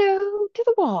the window to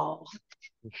the wall,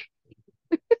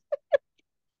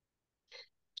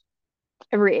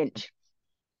 every inch.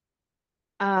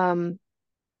 Um,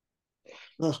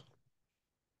 Ugh.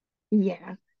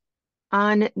 yeah.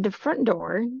 On the front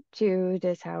door to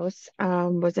this house,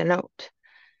 was a note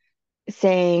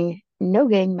saying No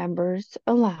gang members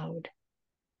allowed.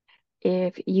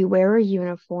 If you wear a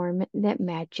uniform that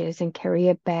matches and carry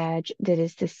a badge that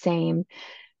is the same,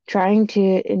 trying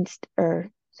to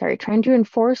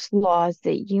enforce laws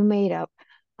that you made up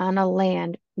on a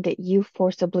land that you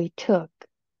forcibly took,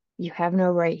 you have no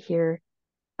right here.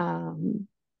 Um,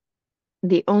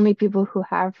 the only people who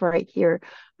have right here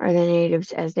are the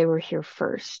natives as they were here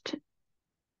first.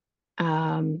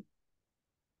 Um,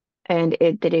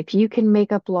 that if you can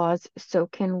make up laws, so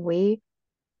can we,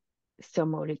 so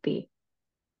mote it be.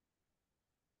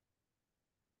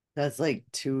 That's like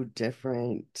two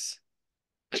different.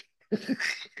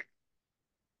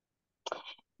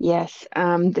 Yes,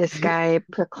 this guy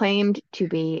proclaimed to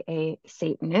be a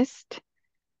Satanist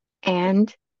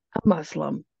and a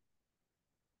Muslim.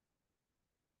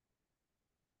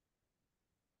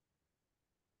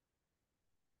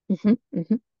 Hmm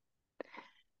hmm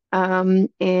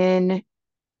in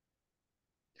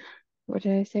what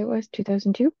did I say it was?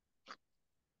 2002?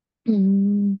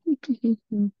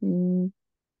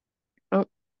 Oh,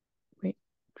 wait,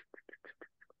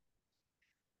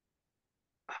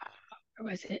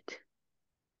 where was it?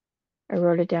 I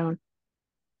wrote it down.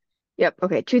 Yep,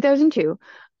 okay, 2002.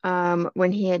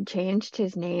 When he had changed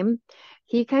his name,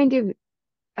 he kind of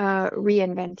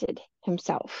reinvented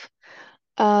himself.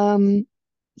 Um,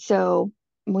 so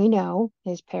we know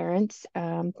his parents,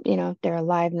 they're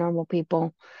alive, normal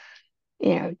people.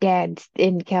 Dad's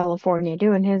in California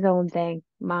doing his own thing.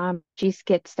 Mom, she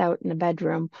skits out in the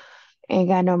bedroom. Ain't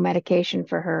got no medication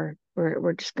for her.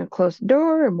 We're just gonna close the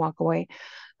door and walk away.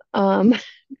 Um,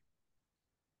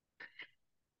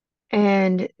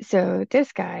 and so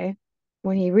this guy,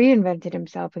 when he reinvented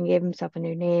himself and gave himself a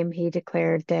new name, he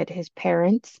declared that his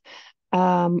parents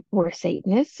were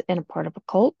Satanists and a part of a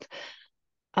cult.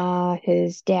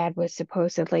 His dad was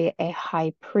supposedly a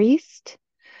high priest.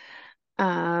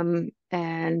 And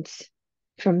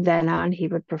from then on, he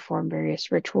would perform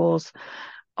various rituals,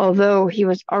 although he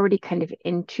was already kind of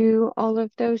into all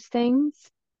of those things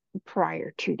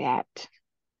prior to that.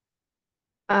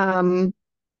 Um,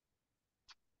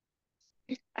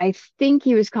 I think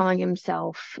he was calling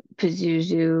himself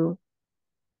Pazuzu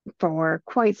for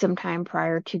quite some time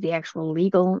prior to the actual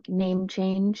legal name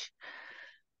change.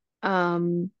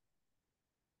 Um,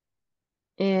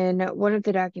 in one of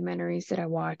the documentaries that I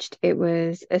watched, it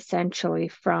was essentially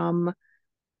from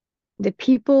the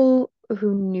people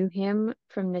who knew him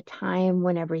from the time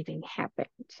when everything happened.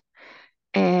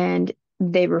 And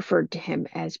they referred to him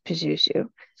as Pazuzu.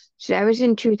 So that was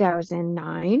in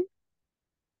 2009,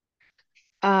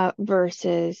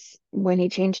 versus when he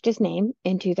changed his name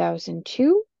in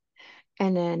 2002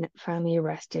 and then finally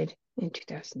arrested in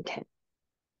 2010.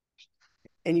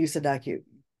 And you said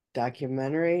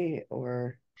documentary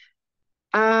or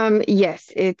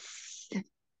Yes, it's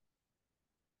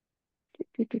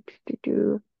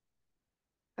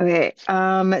okay.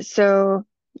 So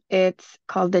it's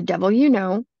called The Devil You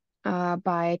Know,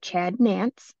 by Chad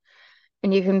Nance,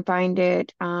 and you can find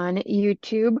it on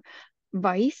YouTube,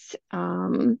 Vice.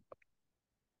 probably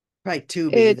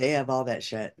Tubi. They It's have all that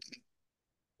shit.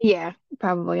 Yeah,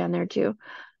 probably on there too.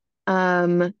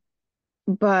 Um,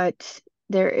 but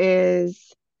there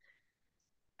is,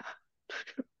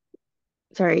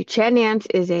 sorry, Chad Nance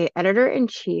is a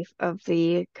editor-in-chief of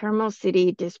the Carmel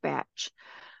City Dispatch,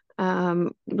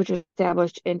 which was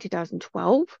established in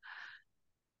 2012.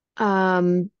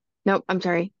 Um, nope, I'm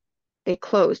sorry, they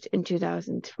closed in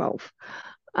 2012.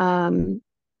 Um,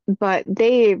 but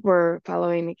they were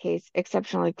following the case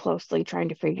exceptionally closely, trying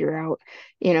to figure out,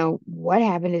 what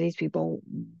happened to these people?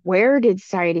 Where did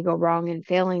society go wrong in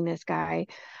failing this guy?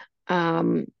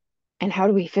 Um, and how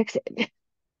do we fix it?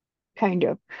 Kind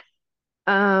of.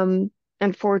 Um,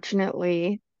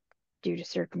 Unfortunately, due to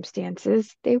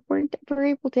circumstances, they weren't ever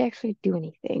able to actually do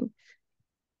anything.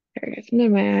 Sorry,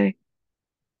 guys.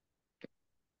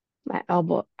 My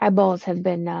eyeballs have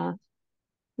been not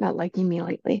liking me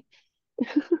lately.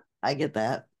 I get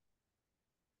that.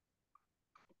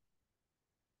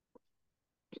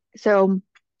 So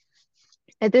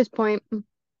at this point,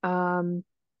 um,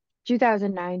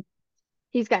 2009,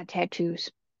 he's got tattoos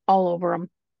all over him.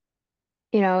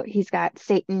 He's got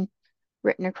Satan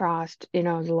written across, the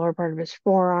lower part of his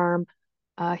forearm.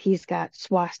 He's got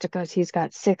swastikas. He's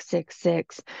got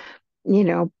 666.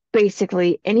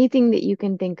 Basically anything that you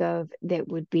can think of that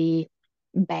would be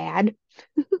bad,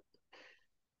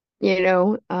 you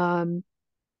know, um,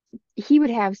 he would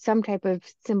have some type of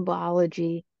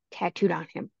symbology tattooed on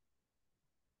him,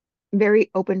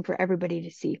 very open for everybody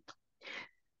to see.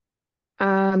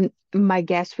 My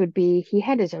guess would be he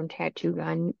had his own tattoo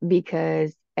gun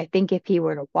because I think if he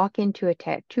were to walk into a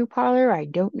tattoo parlor, I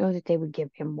don't know that they would give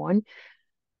him one.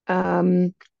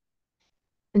 Um,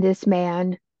 this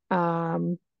man,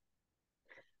 um,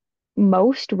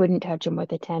 most wouldn't touch him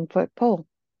with a 10-foot pole.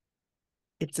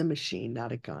 It's a machine,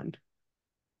 not a gun.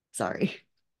 Sorry.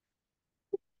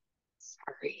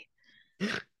 Sorry.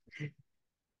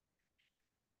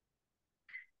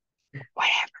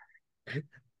 Whatever.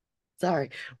 Sorry.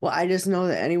 Well, I just know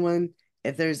that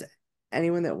if there's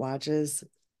anyone that watches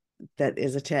that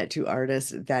is a tattoo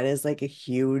artist, that is like a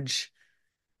huge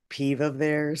peeve of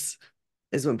theirs,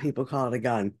 is when people call it a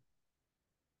gun.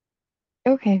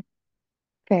 Okay,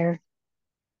 fair.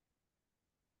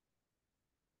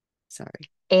 Sorry.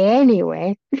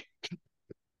 Anyway,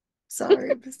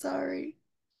 Sorry. I'm sorry.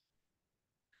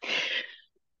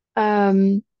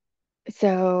 um,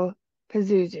 so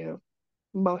Pazuzu,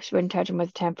 most wouldn't touch him with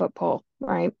a 10-foot pole,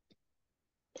 right?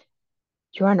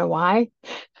 Do you want to know why?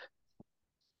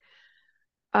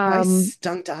 Probably Um,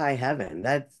 stunk to high heaven.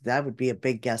 That would be a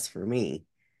big guess for me.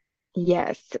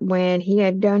 yes, when he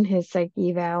had done his psych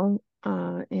eval,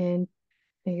 in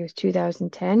I think it was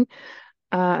 2010,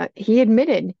 he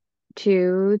admitted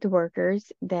to the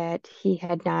workers that he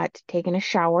had not taken a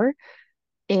shower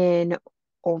in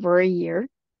over a year.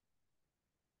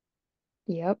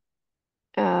 Yep.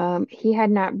 He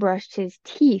had not brushed his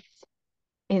teeth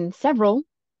in several.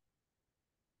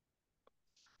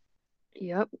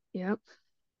 Yep, yep.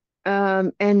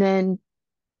 And then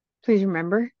please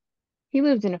remember, he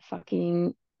lives in a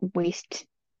fucking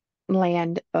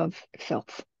wasteland of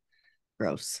filth.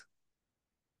 Gross.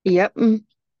 Yep.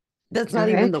 That's not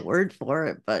Okay. even the word for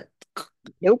it, but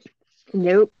Nope.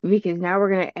 Nope. Because now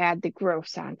we're gonna add the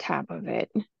gross on top of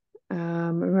it.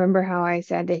 Remember how I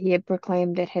said that he had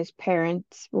proclaimed that his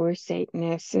parents were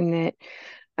Satanists and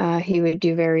that he would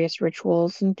do various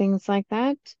rituals and things like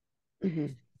that?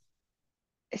 mhm.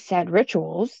 Said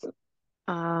rituals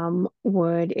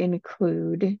would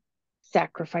include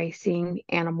sacrificing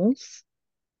animals.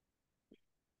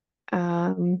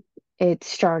 Um, it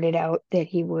started out that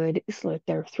he would slit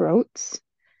their throats.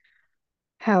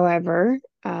 However,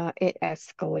 it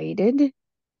escalated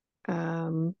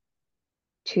um,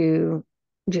 to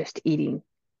just eating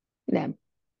them.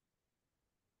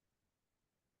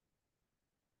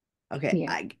 Okay,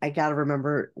 Yeah. I gotta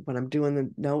remember when I'm doing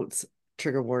the notes,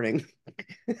 trigger warning.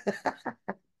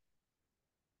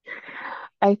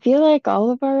 I feel like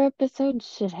all of our episodes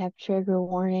should have trigger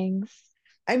warnings.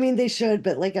 I mean, they should,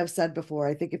 but like I've said before,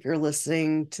 I think if you're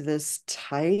listening to this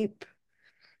type,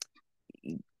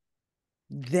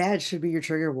 that should be your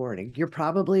trigger warning. You're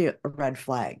probably a red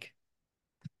flag.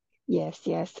 Yes,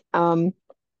 yes.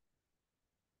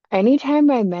 Anytime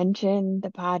I mention the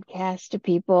podcast to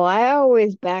people, I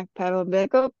always backpedal and be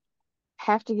like, oh,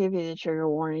 have to give you the trigger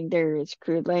warning. There is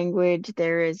crude language.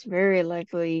 There is very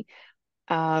likely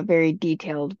very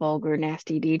detailed, vulgar,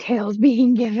 nasty details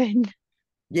being given.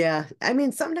 Yeah, I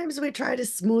mean, sometimes we try to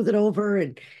smooth it over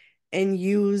and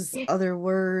use other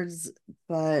words,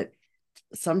 but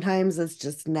sometimes it's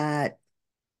just not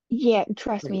Yeah,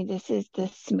 trust right. me, this is the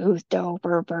smoothed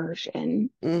over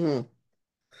version. Hmm.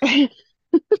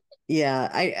 Yeah,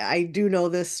 I do know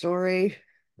this story,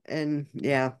 and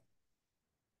yeah.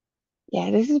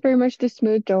 Yeah, this is very much the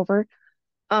smoothed over.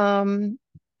 Um,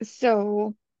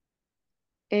 so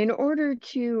in order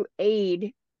to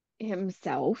aid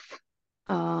himself,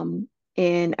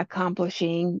 in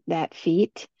accomplishing that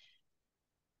feat,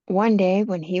 one day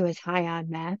when he was high on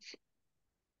meth,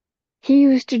 he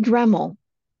used a Dremel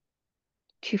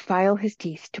to file his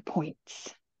teeth to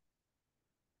points.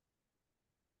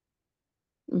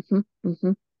 Hmm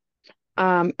hmm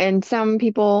And some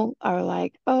people are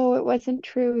like, oh, it wasn't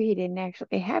true. He didn't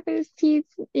actually have his teeth,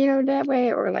 that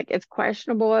way, or like it's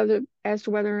questionable as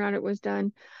to whether or not it was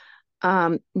done.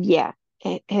 Yeah,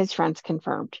 his friends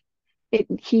confirmed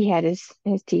he had his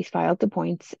teeth filed to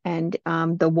points, and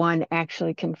the one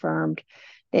actually confirmed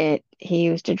that he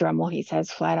used a Dremel. He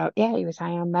says flat out, yeah, he was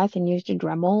high on meth and used a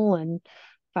Dremel and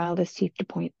filed his teeth to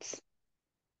points.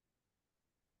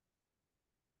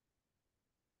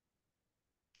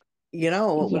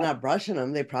 When Yep, not brushing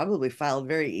them, they probably filed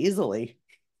very easily.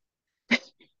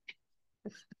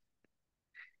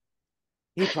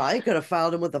 He probably could have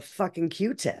filed them with a fucking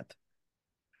Q-tip.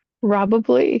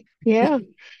 probably. Yeah.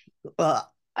 Ugh.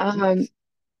 Um,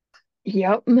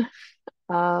 yep.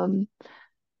 Um,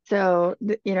 So,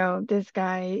 this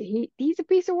guy, he's a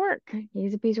piece of work.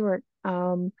 He's a piece of work.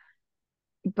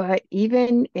 But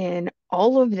even in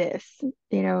all of this,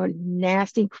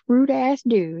 nasty, crude ass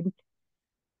dude,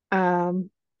 um,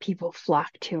 people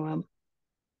flock to him,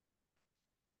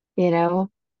 you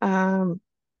know. Um,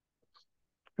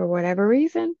 for whatever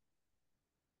reason,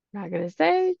 not gonna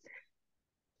say,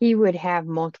 he would have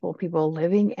multiple people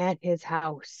living at his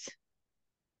house.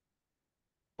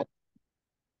 At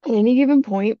any given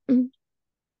point,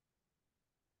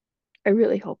 I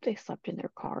really hope they slept in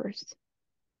their cars.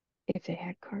 If they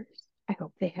had cars. I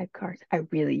hope they had cars. I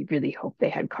really, really hope they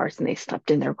had cars and they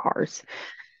slept in their cars.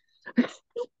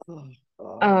 Oh,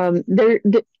 God.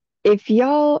 If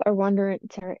y'all are wondering,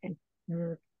 sorry,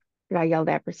 mm, I got yelled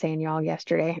at for saying y'all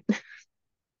yesterday.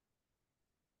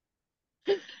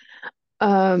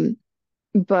 Um,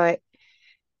 but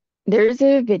there's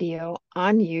a video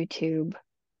on YouTube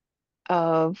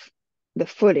of the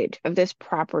footage of this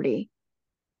property.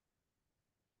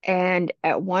 And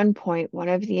at one point, one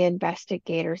of the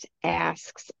investigators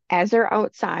asks, as they're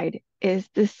outside, is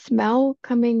the smell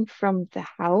coming from the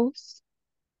house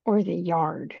or the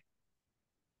yard?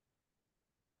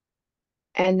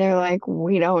 And they're like,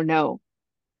 we don't know.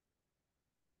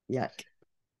 Yuck.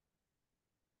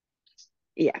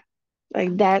 Yeah,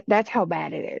 like that's how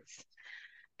bad it is.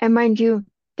 And mind you,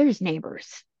 there's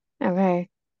neighbors. Okay.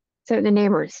 So the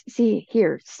neighbors see,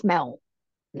 hear, smell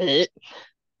bleh,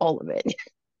 all of it.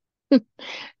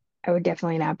 I would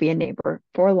definitely not be a neighbor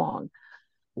for long.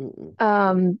 Mm-mm.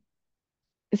 Um,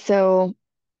 so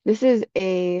this is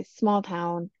a small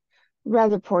town,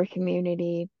 rather poor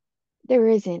community. There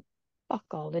isn't fuck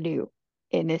all to do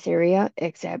in this area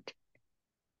except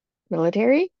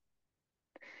military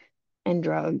and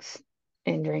drugs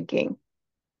and drinking.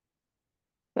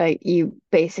 Like you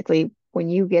basically, when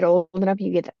you get old enough,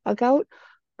 you get the fuck out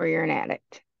or you're an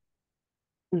addict.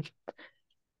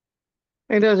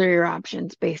 Like those are your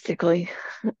options, basically.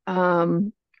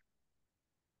 Um,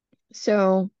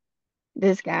 so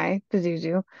this guy,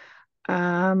 Pazuzu,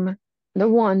 um, the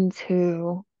ones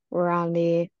who were on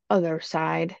the other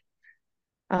side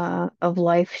of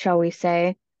life, shall we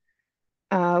say,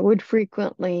 would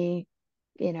frequently,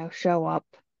 show up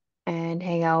and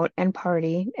hang out and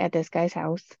party at this guy's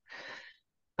house.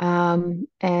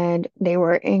 And they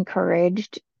were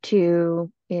encouraged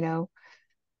to,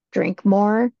 drink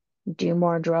more, do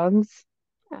more drugs.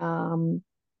 Um,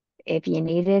 if you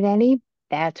needed any,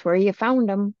 that's where you found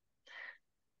them.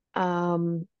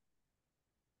 Um,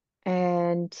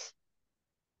 and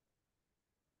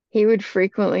he would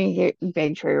frequently get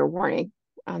big trigger warning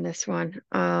on this one.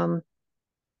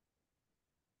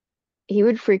 He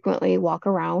would frequently walk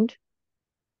around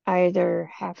either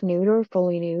half nude or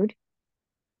fully nude,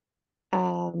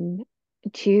 um,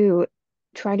 to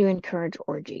try to encourage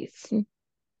orgies.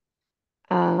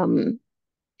 Um,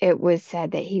 it was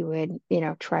said that he would,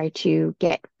 try to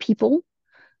get people,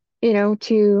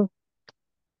 to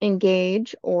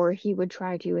engage, or he would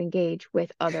try to engage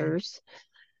with others.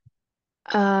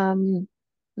 Um,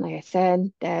 like I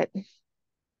said, that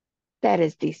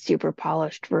is the super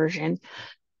polished version.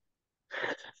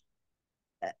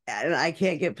 And I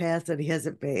can't get past that he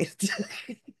hasn't bathed.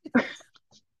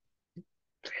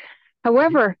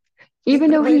 However, Keep even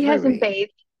it though away from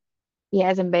me. he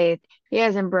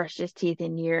hasn't brushed his teeth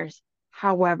in years.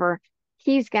 However,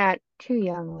 he's got two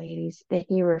young ladies that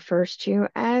he refers to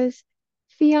as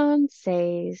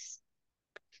fiancés.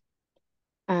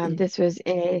 This was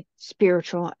a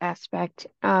spiritual aspect,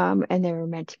 and they were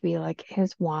meant to be like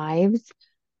his wives.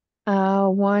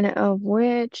 One of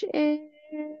which is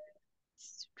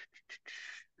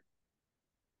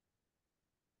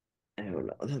I don't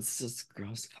know. That's just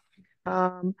gross.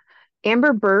 um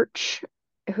Amber Birch,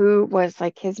 who was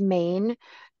like his main,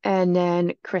 and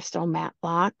then Crystal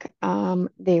Matlock.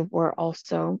 They were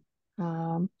also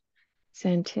um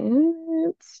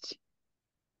sentenced.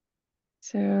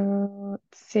 So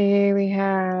let's see, we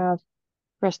have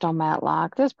Crystal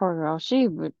Matlock. This poor girl, she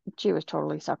was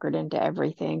totally suckered into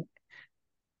everything.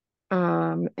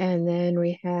 And then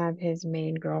we have his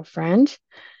main girlfriend.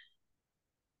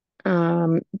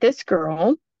 This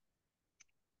girl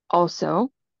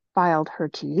also filed her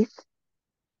teeth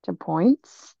to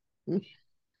points.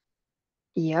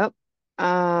 Yep.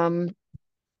 Um,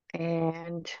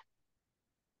 and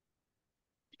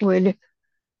would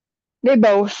they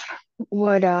both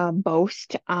would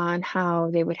boast on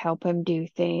how they would help him do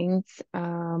things,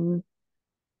 and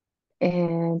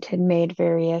had made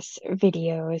various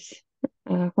videos,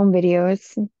 home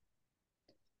videos.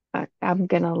 I'm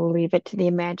gonna leave it to the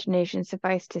imagination,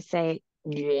 suffice to say.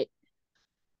 Yeah.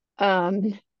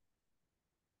 Um,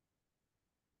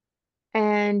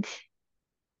 and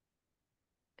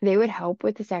they would help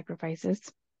with the sacrifices.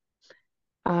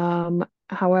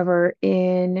 However,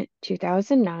 in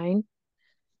 2009,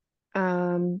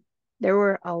 um, there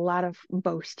were a lot of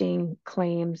boasting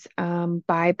claims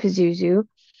by Pazuzu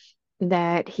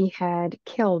that he had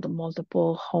killed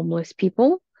multiple homeless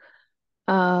people,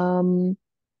 um,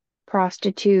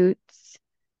 prostitutes,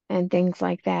 and things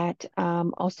like that.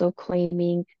 Also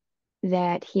claiming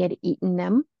that he had eaten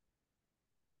them,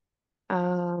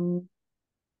 um,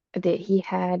 that he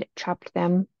had chopped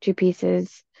them to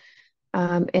pieces.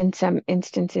 In some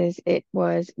instances, it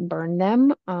was burn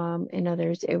them. In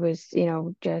others, it was,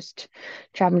 just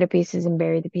chop them to pieces and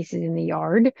bury the pieces in the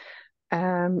yard.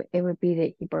 It would be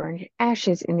that he burned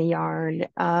ashes in the yard,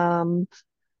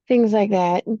 things like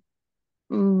that.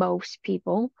 Most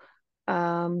people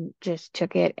just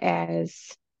took it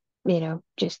as,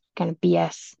 just kind of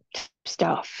BS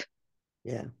stuff.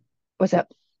 Yeah. What's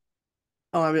up?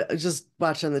 Oh, I'm just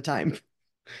watching the time.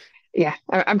 Yeah,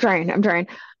 I'm trying. I'm trying.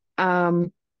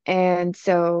 Um, and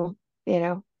so, you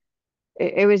know,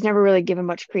 it was never really given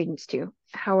much credence to.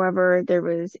 However, there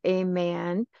was a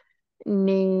man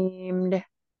named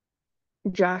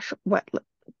Josh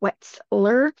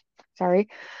Wetzler, sorry,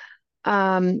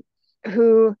 um,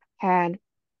 who had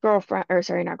girlfriend, or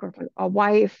sorry, not girlfriend, a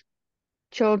wife,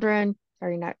 children,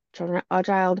 sorry, not children, a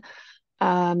child.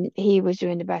 He was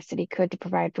doing the best that he could to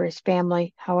provide for his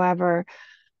family. However,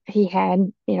 he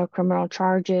had, criminal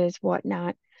charges,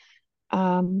 whatnot.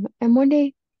 And one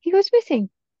day he goes missing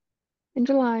in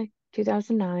July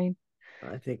 2009.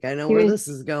 I think I know He where was this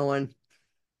is going.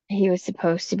 he was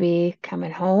supposed to be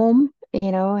coming home,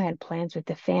 had plans with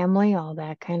the family, all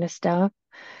that kind of stuff.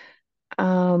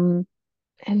 Um,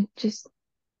 and just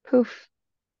poof,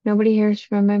 nobody hears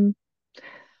from him.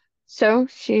 So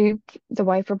the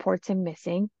wife reports him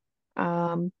missing.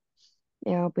 Um,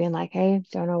 being like, hey,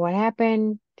 don't know what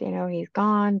happened, he's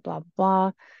gone, blah,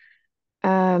 blah,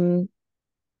 blah.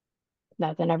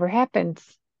 Nothing ever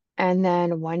happens. And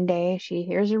then one day she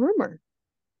hears a rumor,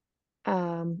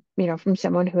 from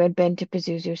someone who had been to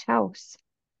Pazuzu's house.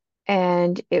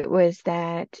 And it was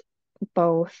that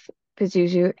both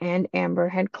Pazuzu and Amber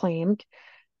had claimed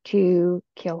to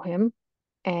kill him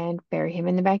and bury him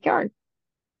in the backyard.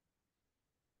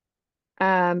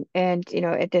 And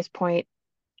at this point,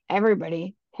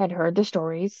 everybody had heard the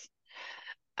stories,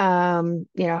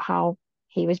 how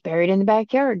he was buried in the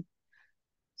backyard.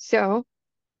 So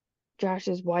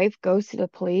Josh's wife goes to the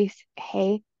police.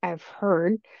 Hey, I've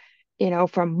heard,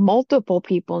 from multiple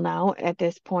people now at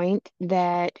this point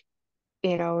that,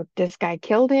 this guy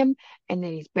killed him and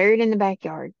that he's buried in the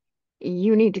backyard.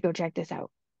 You need to go check this out.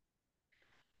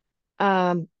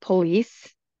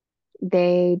 Police,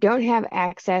 they don't have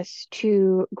access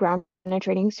to ground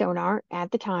penetrating sonar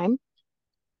at the time.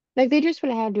 Like they just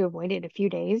would have had to have waited a few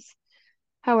days.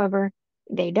 However,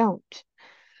 they don't.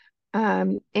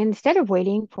 Instead of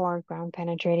waiting for ground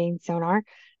penetrating sonar,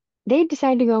 they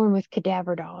decide to go in with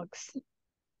cadaver dogs,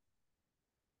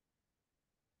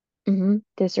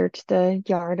 to search the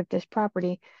yard of this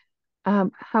property.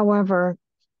 However,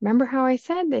 remember how I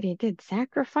said that he did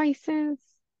sacrifices?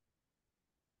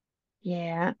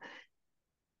 Yeah,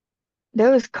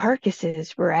 those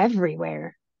carcasses were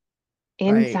everywhere, Right.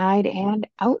 inside and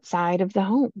outside of the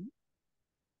home.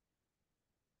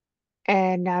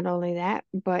 And not only that,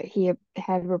 but he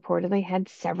had reportedly had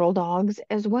several dogs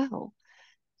as well.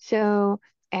 So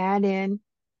add in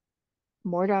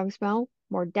more dog smell,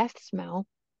 more death smell.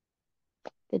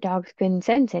 The dogs couldn't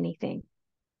sense anything.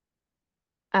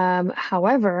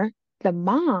 However, the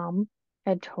mom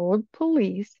had told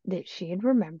police that she had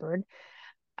remembered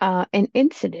an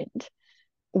incident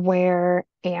where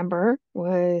Amber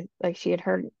was like she had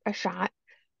heard a shot.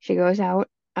 She goes out,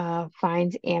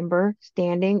 finds Amber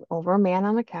standing over a man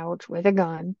on the couch with a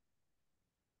gun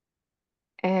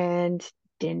and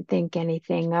didn't think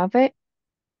anything of it,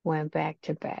 went back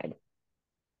to bed.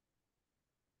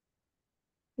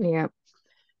 Yep.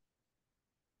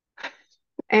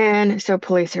 And so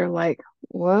police are like,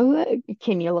 well,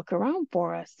 can you look around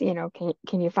for us?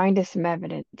 Can you find us some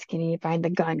evidence? Can you find the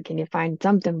gun? Can you find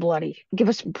something bloody? Give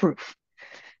us some proof.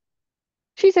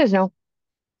 She says no.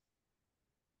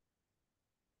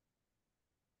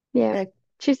 Yeah. Yeah.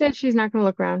 She says she's not going to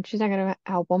look around. She's not going to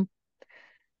help them.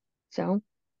 So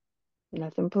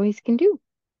nothing police can do.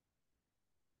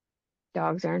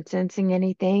 Dogs aren't sensing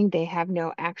anything. They have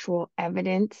no actual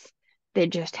evidence. They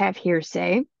just have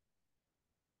hearsay.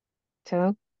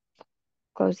 So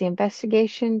close the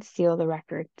investigation, seal the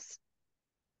records.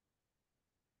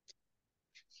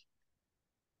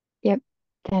 Yep,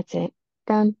 that's it.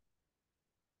 Done.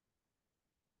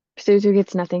 Suzu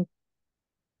gets nothing.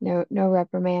 No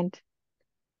reprimand.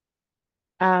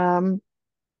 Um,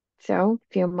 so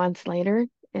a few months later,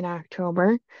 in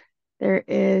October, there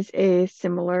is a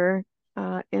similar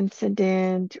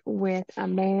incident with a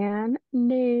man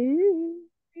named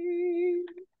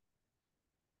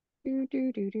Do,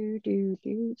 do, do, do, do,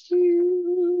 do,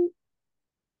 do.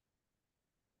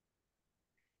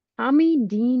 Tommy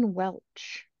Dean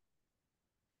Welch.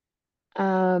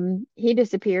 He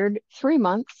disappeared 3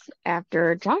 months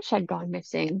after Josh had gone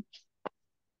missing.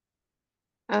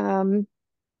 Um,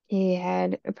 he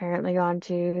had apparently gone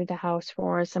to the house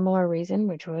for a similar reason,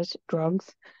 which was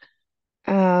drugs.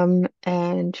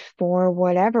 And for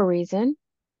whatever reason,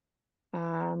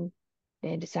 um,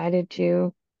 they decided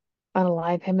to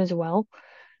unalive him as well.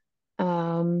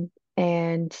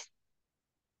 And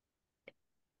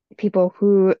people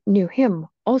who knew him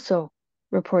also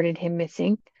reported him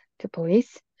missing to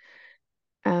police.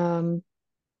 Um,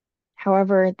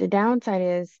 However, the downside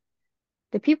is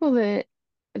the people that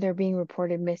they're being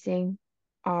reported missing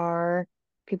are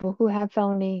people who have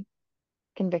felony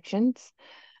convictions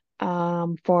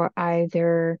for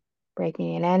either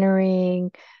breaking and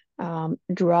entering,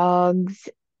 drugs,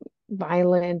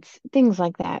 violence, things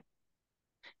like that.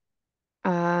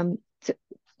 So,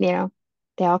 you know,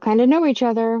 they all kind of know each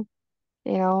other,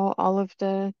 all of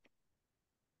the,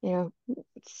 you know,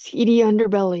 seedy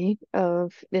underbelly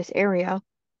of this area,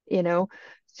 you know.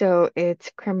 So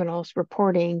it's criminals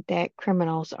reporting that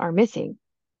criminals are missing.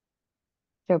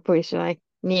 So police are like,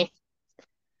 "Meh,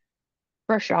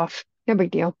 brush off. No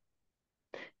big deal.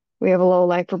 We have a low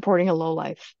life reporting a low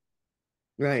life."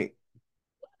 Right.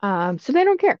 So they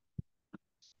don't care.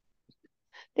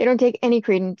 They don't take any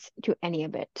credence to any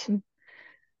of it.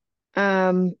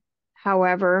 Um,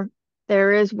 However,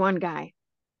 there is one guy,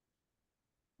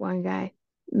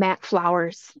 Matt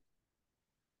Flowers.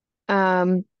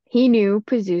 He knew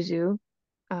Pazuzu.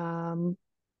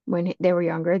 When they were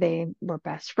younger, they were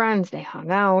best friends. They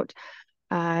hung out.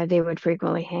 They would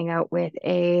frequently hang out with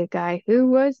a guy who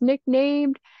was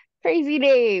nicknamed Crazy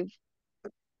Dave.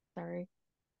 Sorry,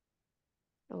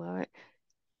 I love it.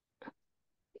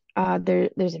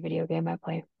 There's a video game I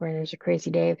play where there's a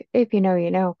Crazy Dave. If you know,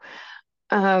 you know.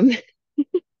 Um,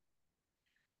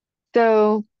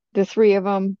 so the three of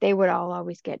them, they would all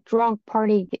always get drunk,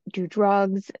 party, do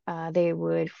drugs. They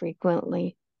would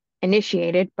frequently,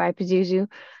 initiated by Pazuzu,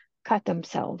 cut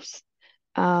themselves.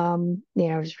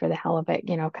 Just for the hell of it,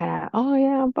 kind of, oh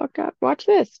yeah, I'm fucked up. Watch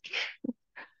this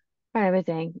kind of a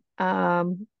thing.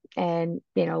 And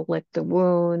lick the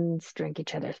wounds, drink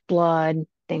each other's blood,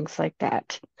 things like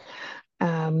that.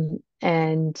 And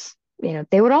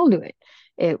they would all do it.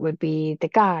 It would be the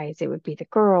guys, it would be the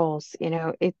girls,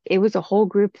 it was a whole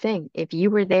group thing. If you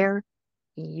were there,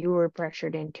 you were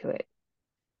pressured into it.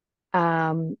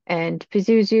 And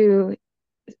Pazuzu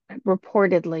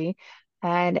reportedly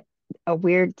had a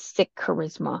weird sick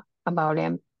charisma about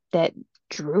him that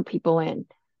drew people in.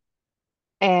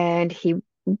 And he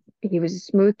was a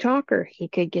smooth talker. He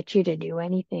could get you to do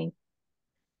anything.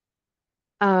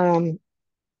 Um,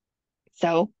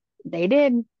 so they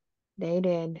did. They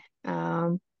did.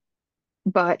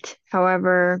 But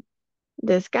however,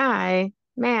 this guy,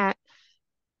 Matt,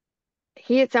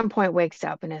 he at some point wakes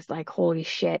up and is like, holy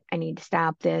shit, I need to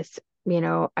stop this. I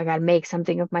got to make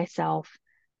something of myself.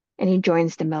 And he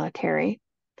joins the military.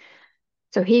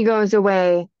 So he goes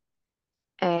away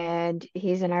and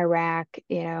he's in Iraq,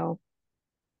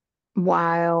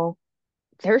 while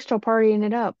they're still partying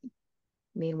it up.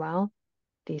 Meanwhile,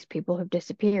 these people have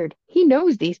disappeared. He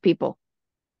knows these people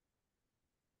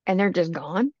and they're just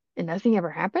gone and nothing ever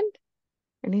happened.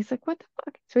 And he's like, what the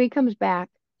fuck? So he comes back.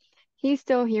 He's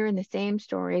still hearing the same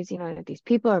stories, that these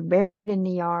people are buried in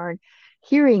the yard,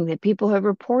 hearing that people have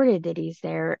reported that he's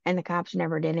there and the cops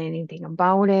never did anything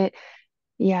about it,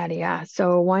 yada yada.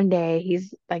 So one day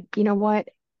he's like, you know what?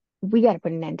 We got to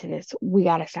put an end to this. We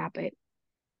got to stop it.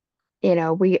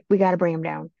 We got to bring him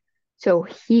down. So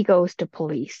he goes to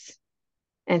police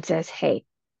and says, hey,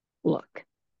 look,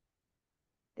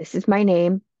 this is my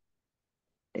name.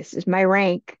 This is my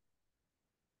rank.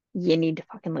 You need to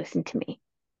fucking listen to me.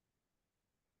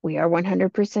 We are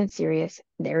 100% serious.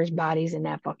 There's bodies in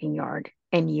that fucking yard,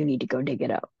 and you need to go dig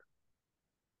it up.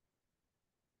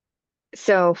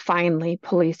 So finally,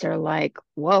 police are like,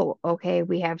 whoa, okay,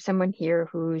 we have someone here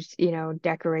who's,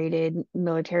 decorated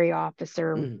military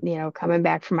officer, Mm. coming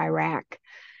back from Iraq.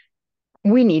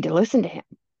 We need to listen to him.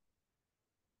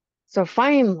 So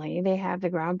finally, they have the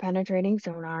ground penetrating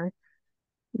sonar.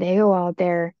 They go out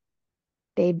there.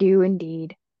 They do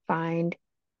indeed find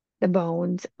the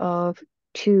bones of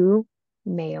two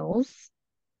males,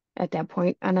 at that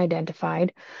point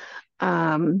unidentified.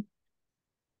 Um,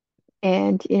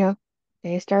 and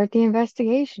they start the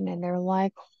investigation and they're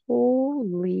like,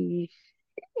 holy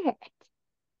shit.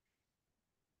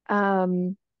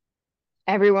 Um,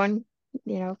 Everyone,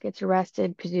 gets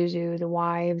arrested, Pazuzu, the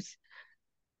wives.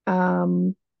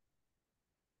 Um,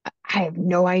 I have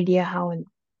no idea how in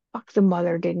fuck the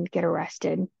mother didn't get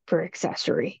arrested for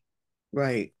accessory.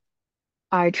 Right.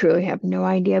 I truly have no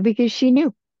idea because she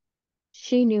knew.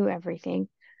 She knew everything.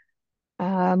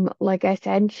 Like I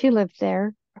said, she lived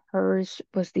there. Hers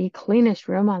was the cleanest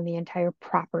room on the entire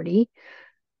property.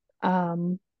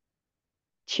 Um,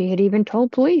 she had even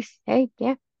told police, hey,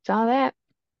 yeah, saw that.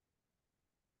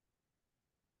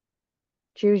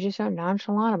 She was just so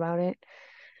nonchalant about it.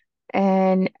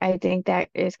 And I think that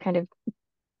is kind of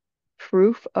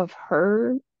proof of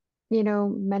her,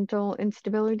 mental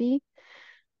instability.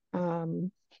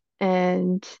 Um,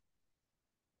 and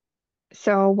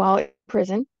so while in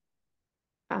prison,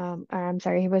 I'm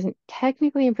sorry, he wasn't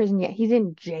technically in prison yet. He's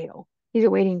in jail. He's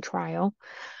awaiting trial.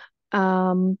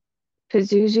 Um,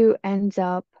 Pazuzu ends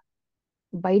up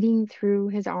biting through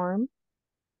his arm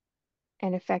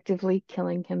and effectively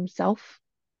killing himself.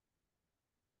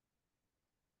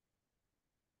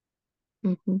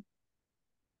 Mhm.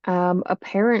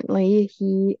 Apparently,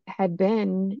 he had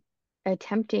been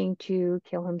attempting to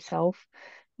kill himself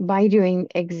by doing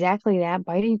exactly that,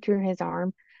 biting through his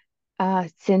arm,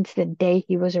 since the day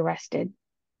he was arrested.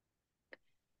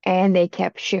 And they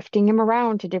kept shifting him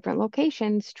around to different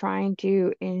locations, trying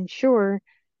to ensure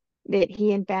that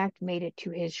he, in fact, made it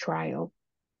to his trial.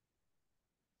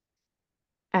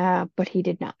 But he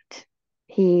did not.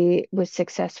 He was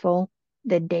successful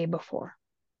the day before.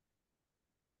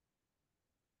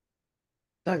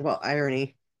 Talk about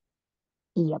irony.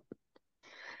 Yep.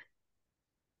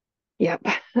 Yep.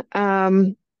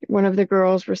 Um, one of the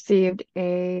girls received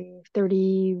a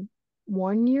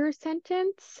 31-year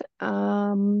sentence.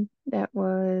 That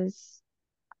was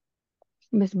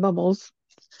Miss Bubbles,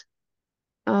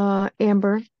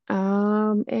 Amber,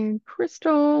 and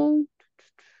Crystal.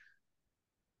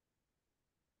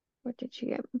 What did she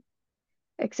get?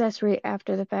 Accessory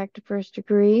after the fact of first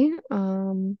degree.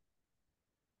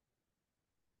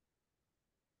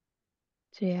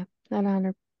 So yeah, not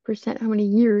 100% how many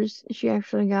years she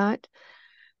actually got.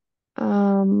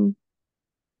 Um,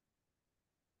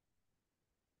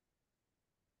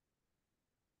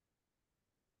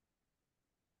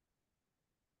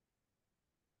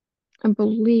 I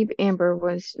believe Amber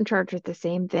was charged with the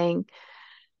same thing.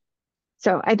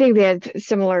 So I think they had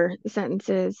similar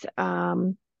sentences.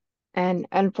 And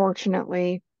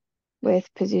unfortunately, with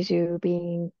Pazuzu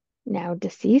being now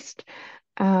deceased,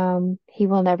 he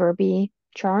will never be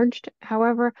charged.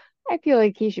 However, I feel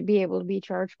like he should be able to be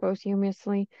charged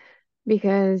posthumously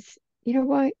because you know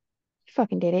what? He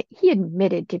fucking did it. He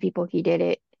admitted to people he did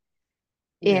it,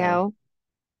 you Yeah. know.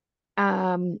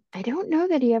 I don't know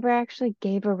that he ever actually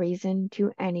gave a reason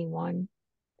to anyone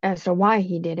as to why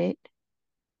he did it.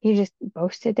 He just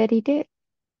boasted that he did.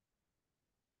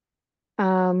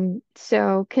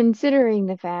 So considering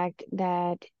the fact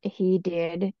that he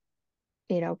did,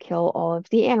 kill all of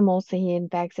the animals that he in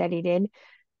fact said he did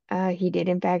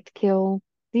in fact kill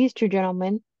these two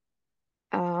gentlemen.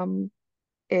 Um,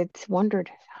 it's wondered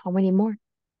how many more,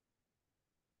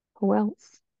 who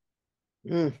else?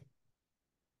 Mm,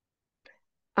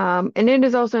 And it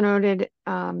is also noted,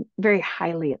 very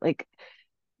highly, like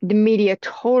the media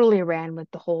totally ran with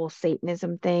the whole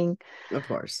Satanism thing. of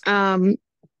course. Um,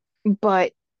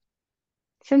 but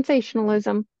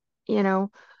sensationalism, you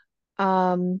know,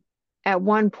 um, at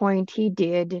one point he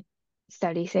did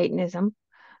study Satanism.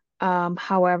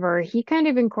 However, he kind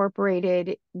of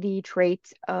incorporated the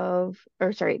traits of,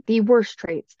 or sorry, the worst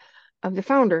traits of the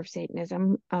founder of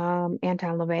Satanism,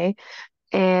 Anton LaVey,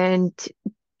 and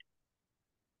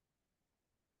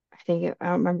I don't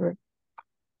remember,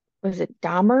 was it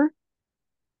Dahmer?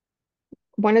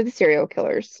 One of the serial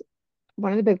killers,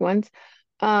 one of the big ones.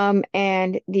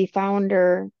 And the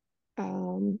founder,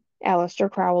 Aleister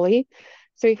Crowley.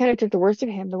 So he kind of took the worst of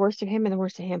him, the worst of him, and the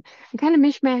worst of him, and kind of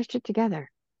mishmashed it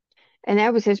together. And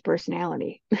that was his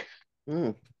personality.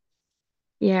 Mm,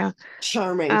 Yeah.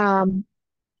 charming. Um,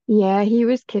 yeah, he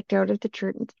was kicked out of the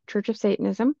Church of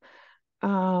Satanism,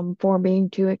 for being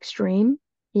too extreme.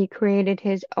 He created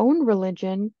his own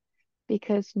religion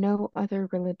because no other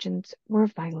religions were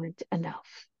violent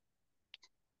enough.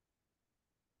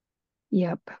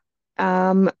 Yep.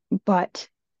 But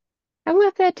I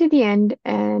left that to the end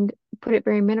and put it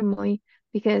very minimally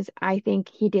because I think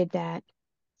he did that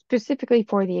specifically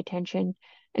for the attention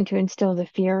and to instill the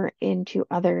fear into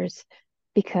others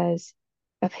because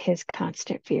of his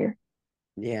constant fear.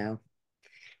 Yeah.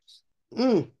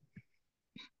 Mm,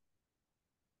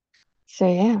 So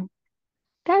yeah,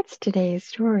 that's today's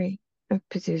story of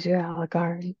Pazuzu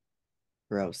Aligari.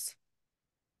 gross.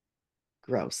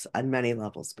 Gross on many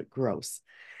levels, but gross.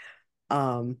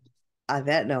 Um, on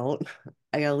that note,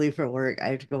 I gotta leave for work. I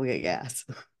have to go get gas.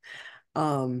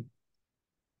 Um,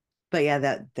 but yeah,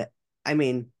 that I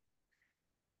mean,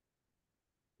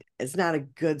 it's not a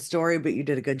good story, but you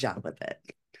did a good job with it.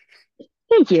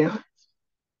 Thank you.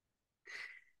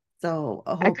 So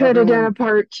I I hope could have done a everyone,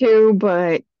 part two,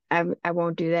 but I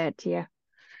won't do that to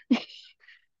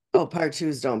oh, part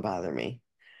twos don't bother me.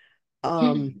 you.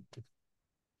 Um,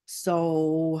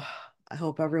 so I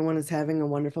hope everyone is having a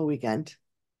wonderful weekend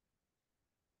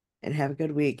and have a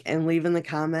good week. And leave in the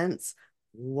comments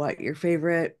what your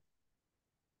favorite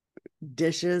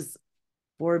dishes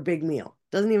for a big meal.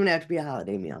 Doesn't even have to be a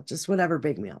holiday meal, just whatever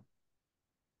big meal.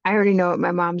 I already know what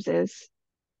my mom's is.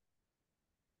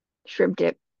 Shrimp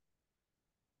dip.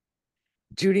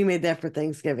 Judy made that for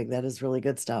Thanksgiving. That is really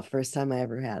good stuff. First time I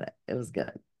ever had it. It was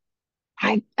good.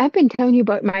 I've been telling you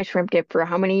about my shrimp dip for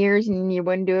how many years and you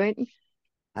wouldn't do it?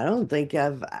 I don't think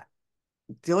I've,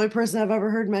 the only person I've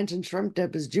ever heard mention shrimp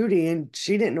dip is Judy, and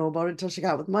she didn't know about it until she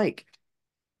got with Mike.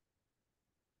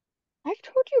 I've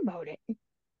told you about it.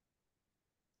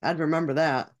 I'd remember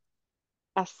that.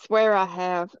 I swear I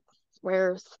have.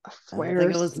 Swears. I I don't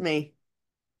think it swears. was me.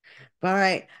 All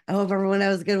right. I hope everyone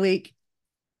has a good week.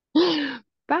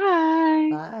 Bye.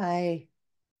 Bye.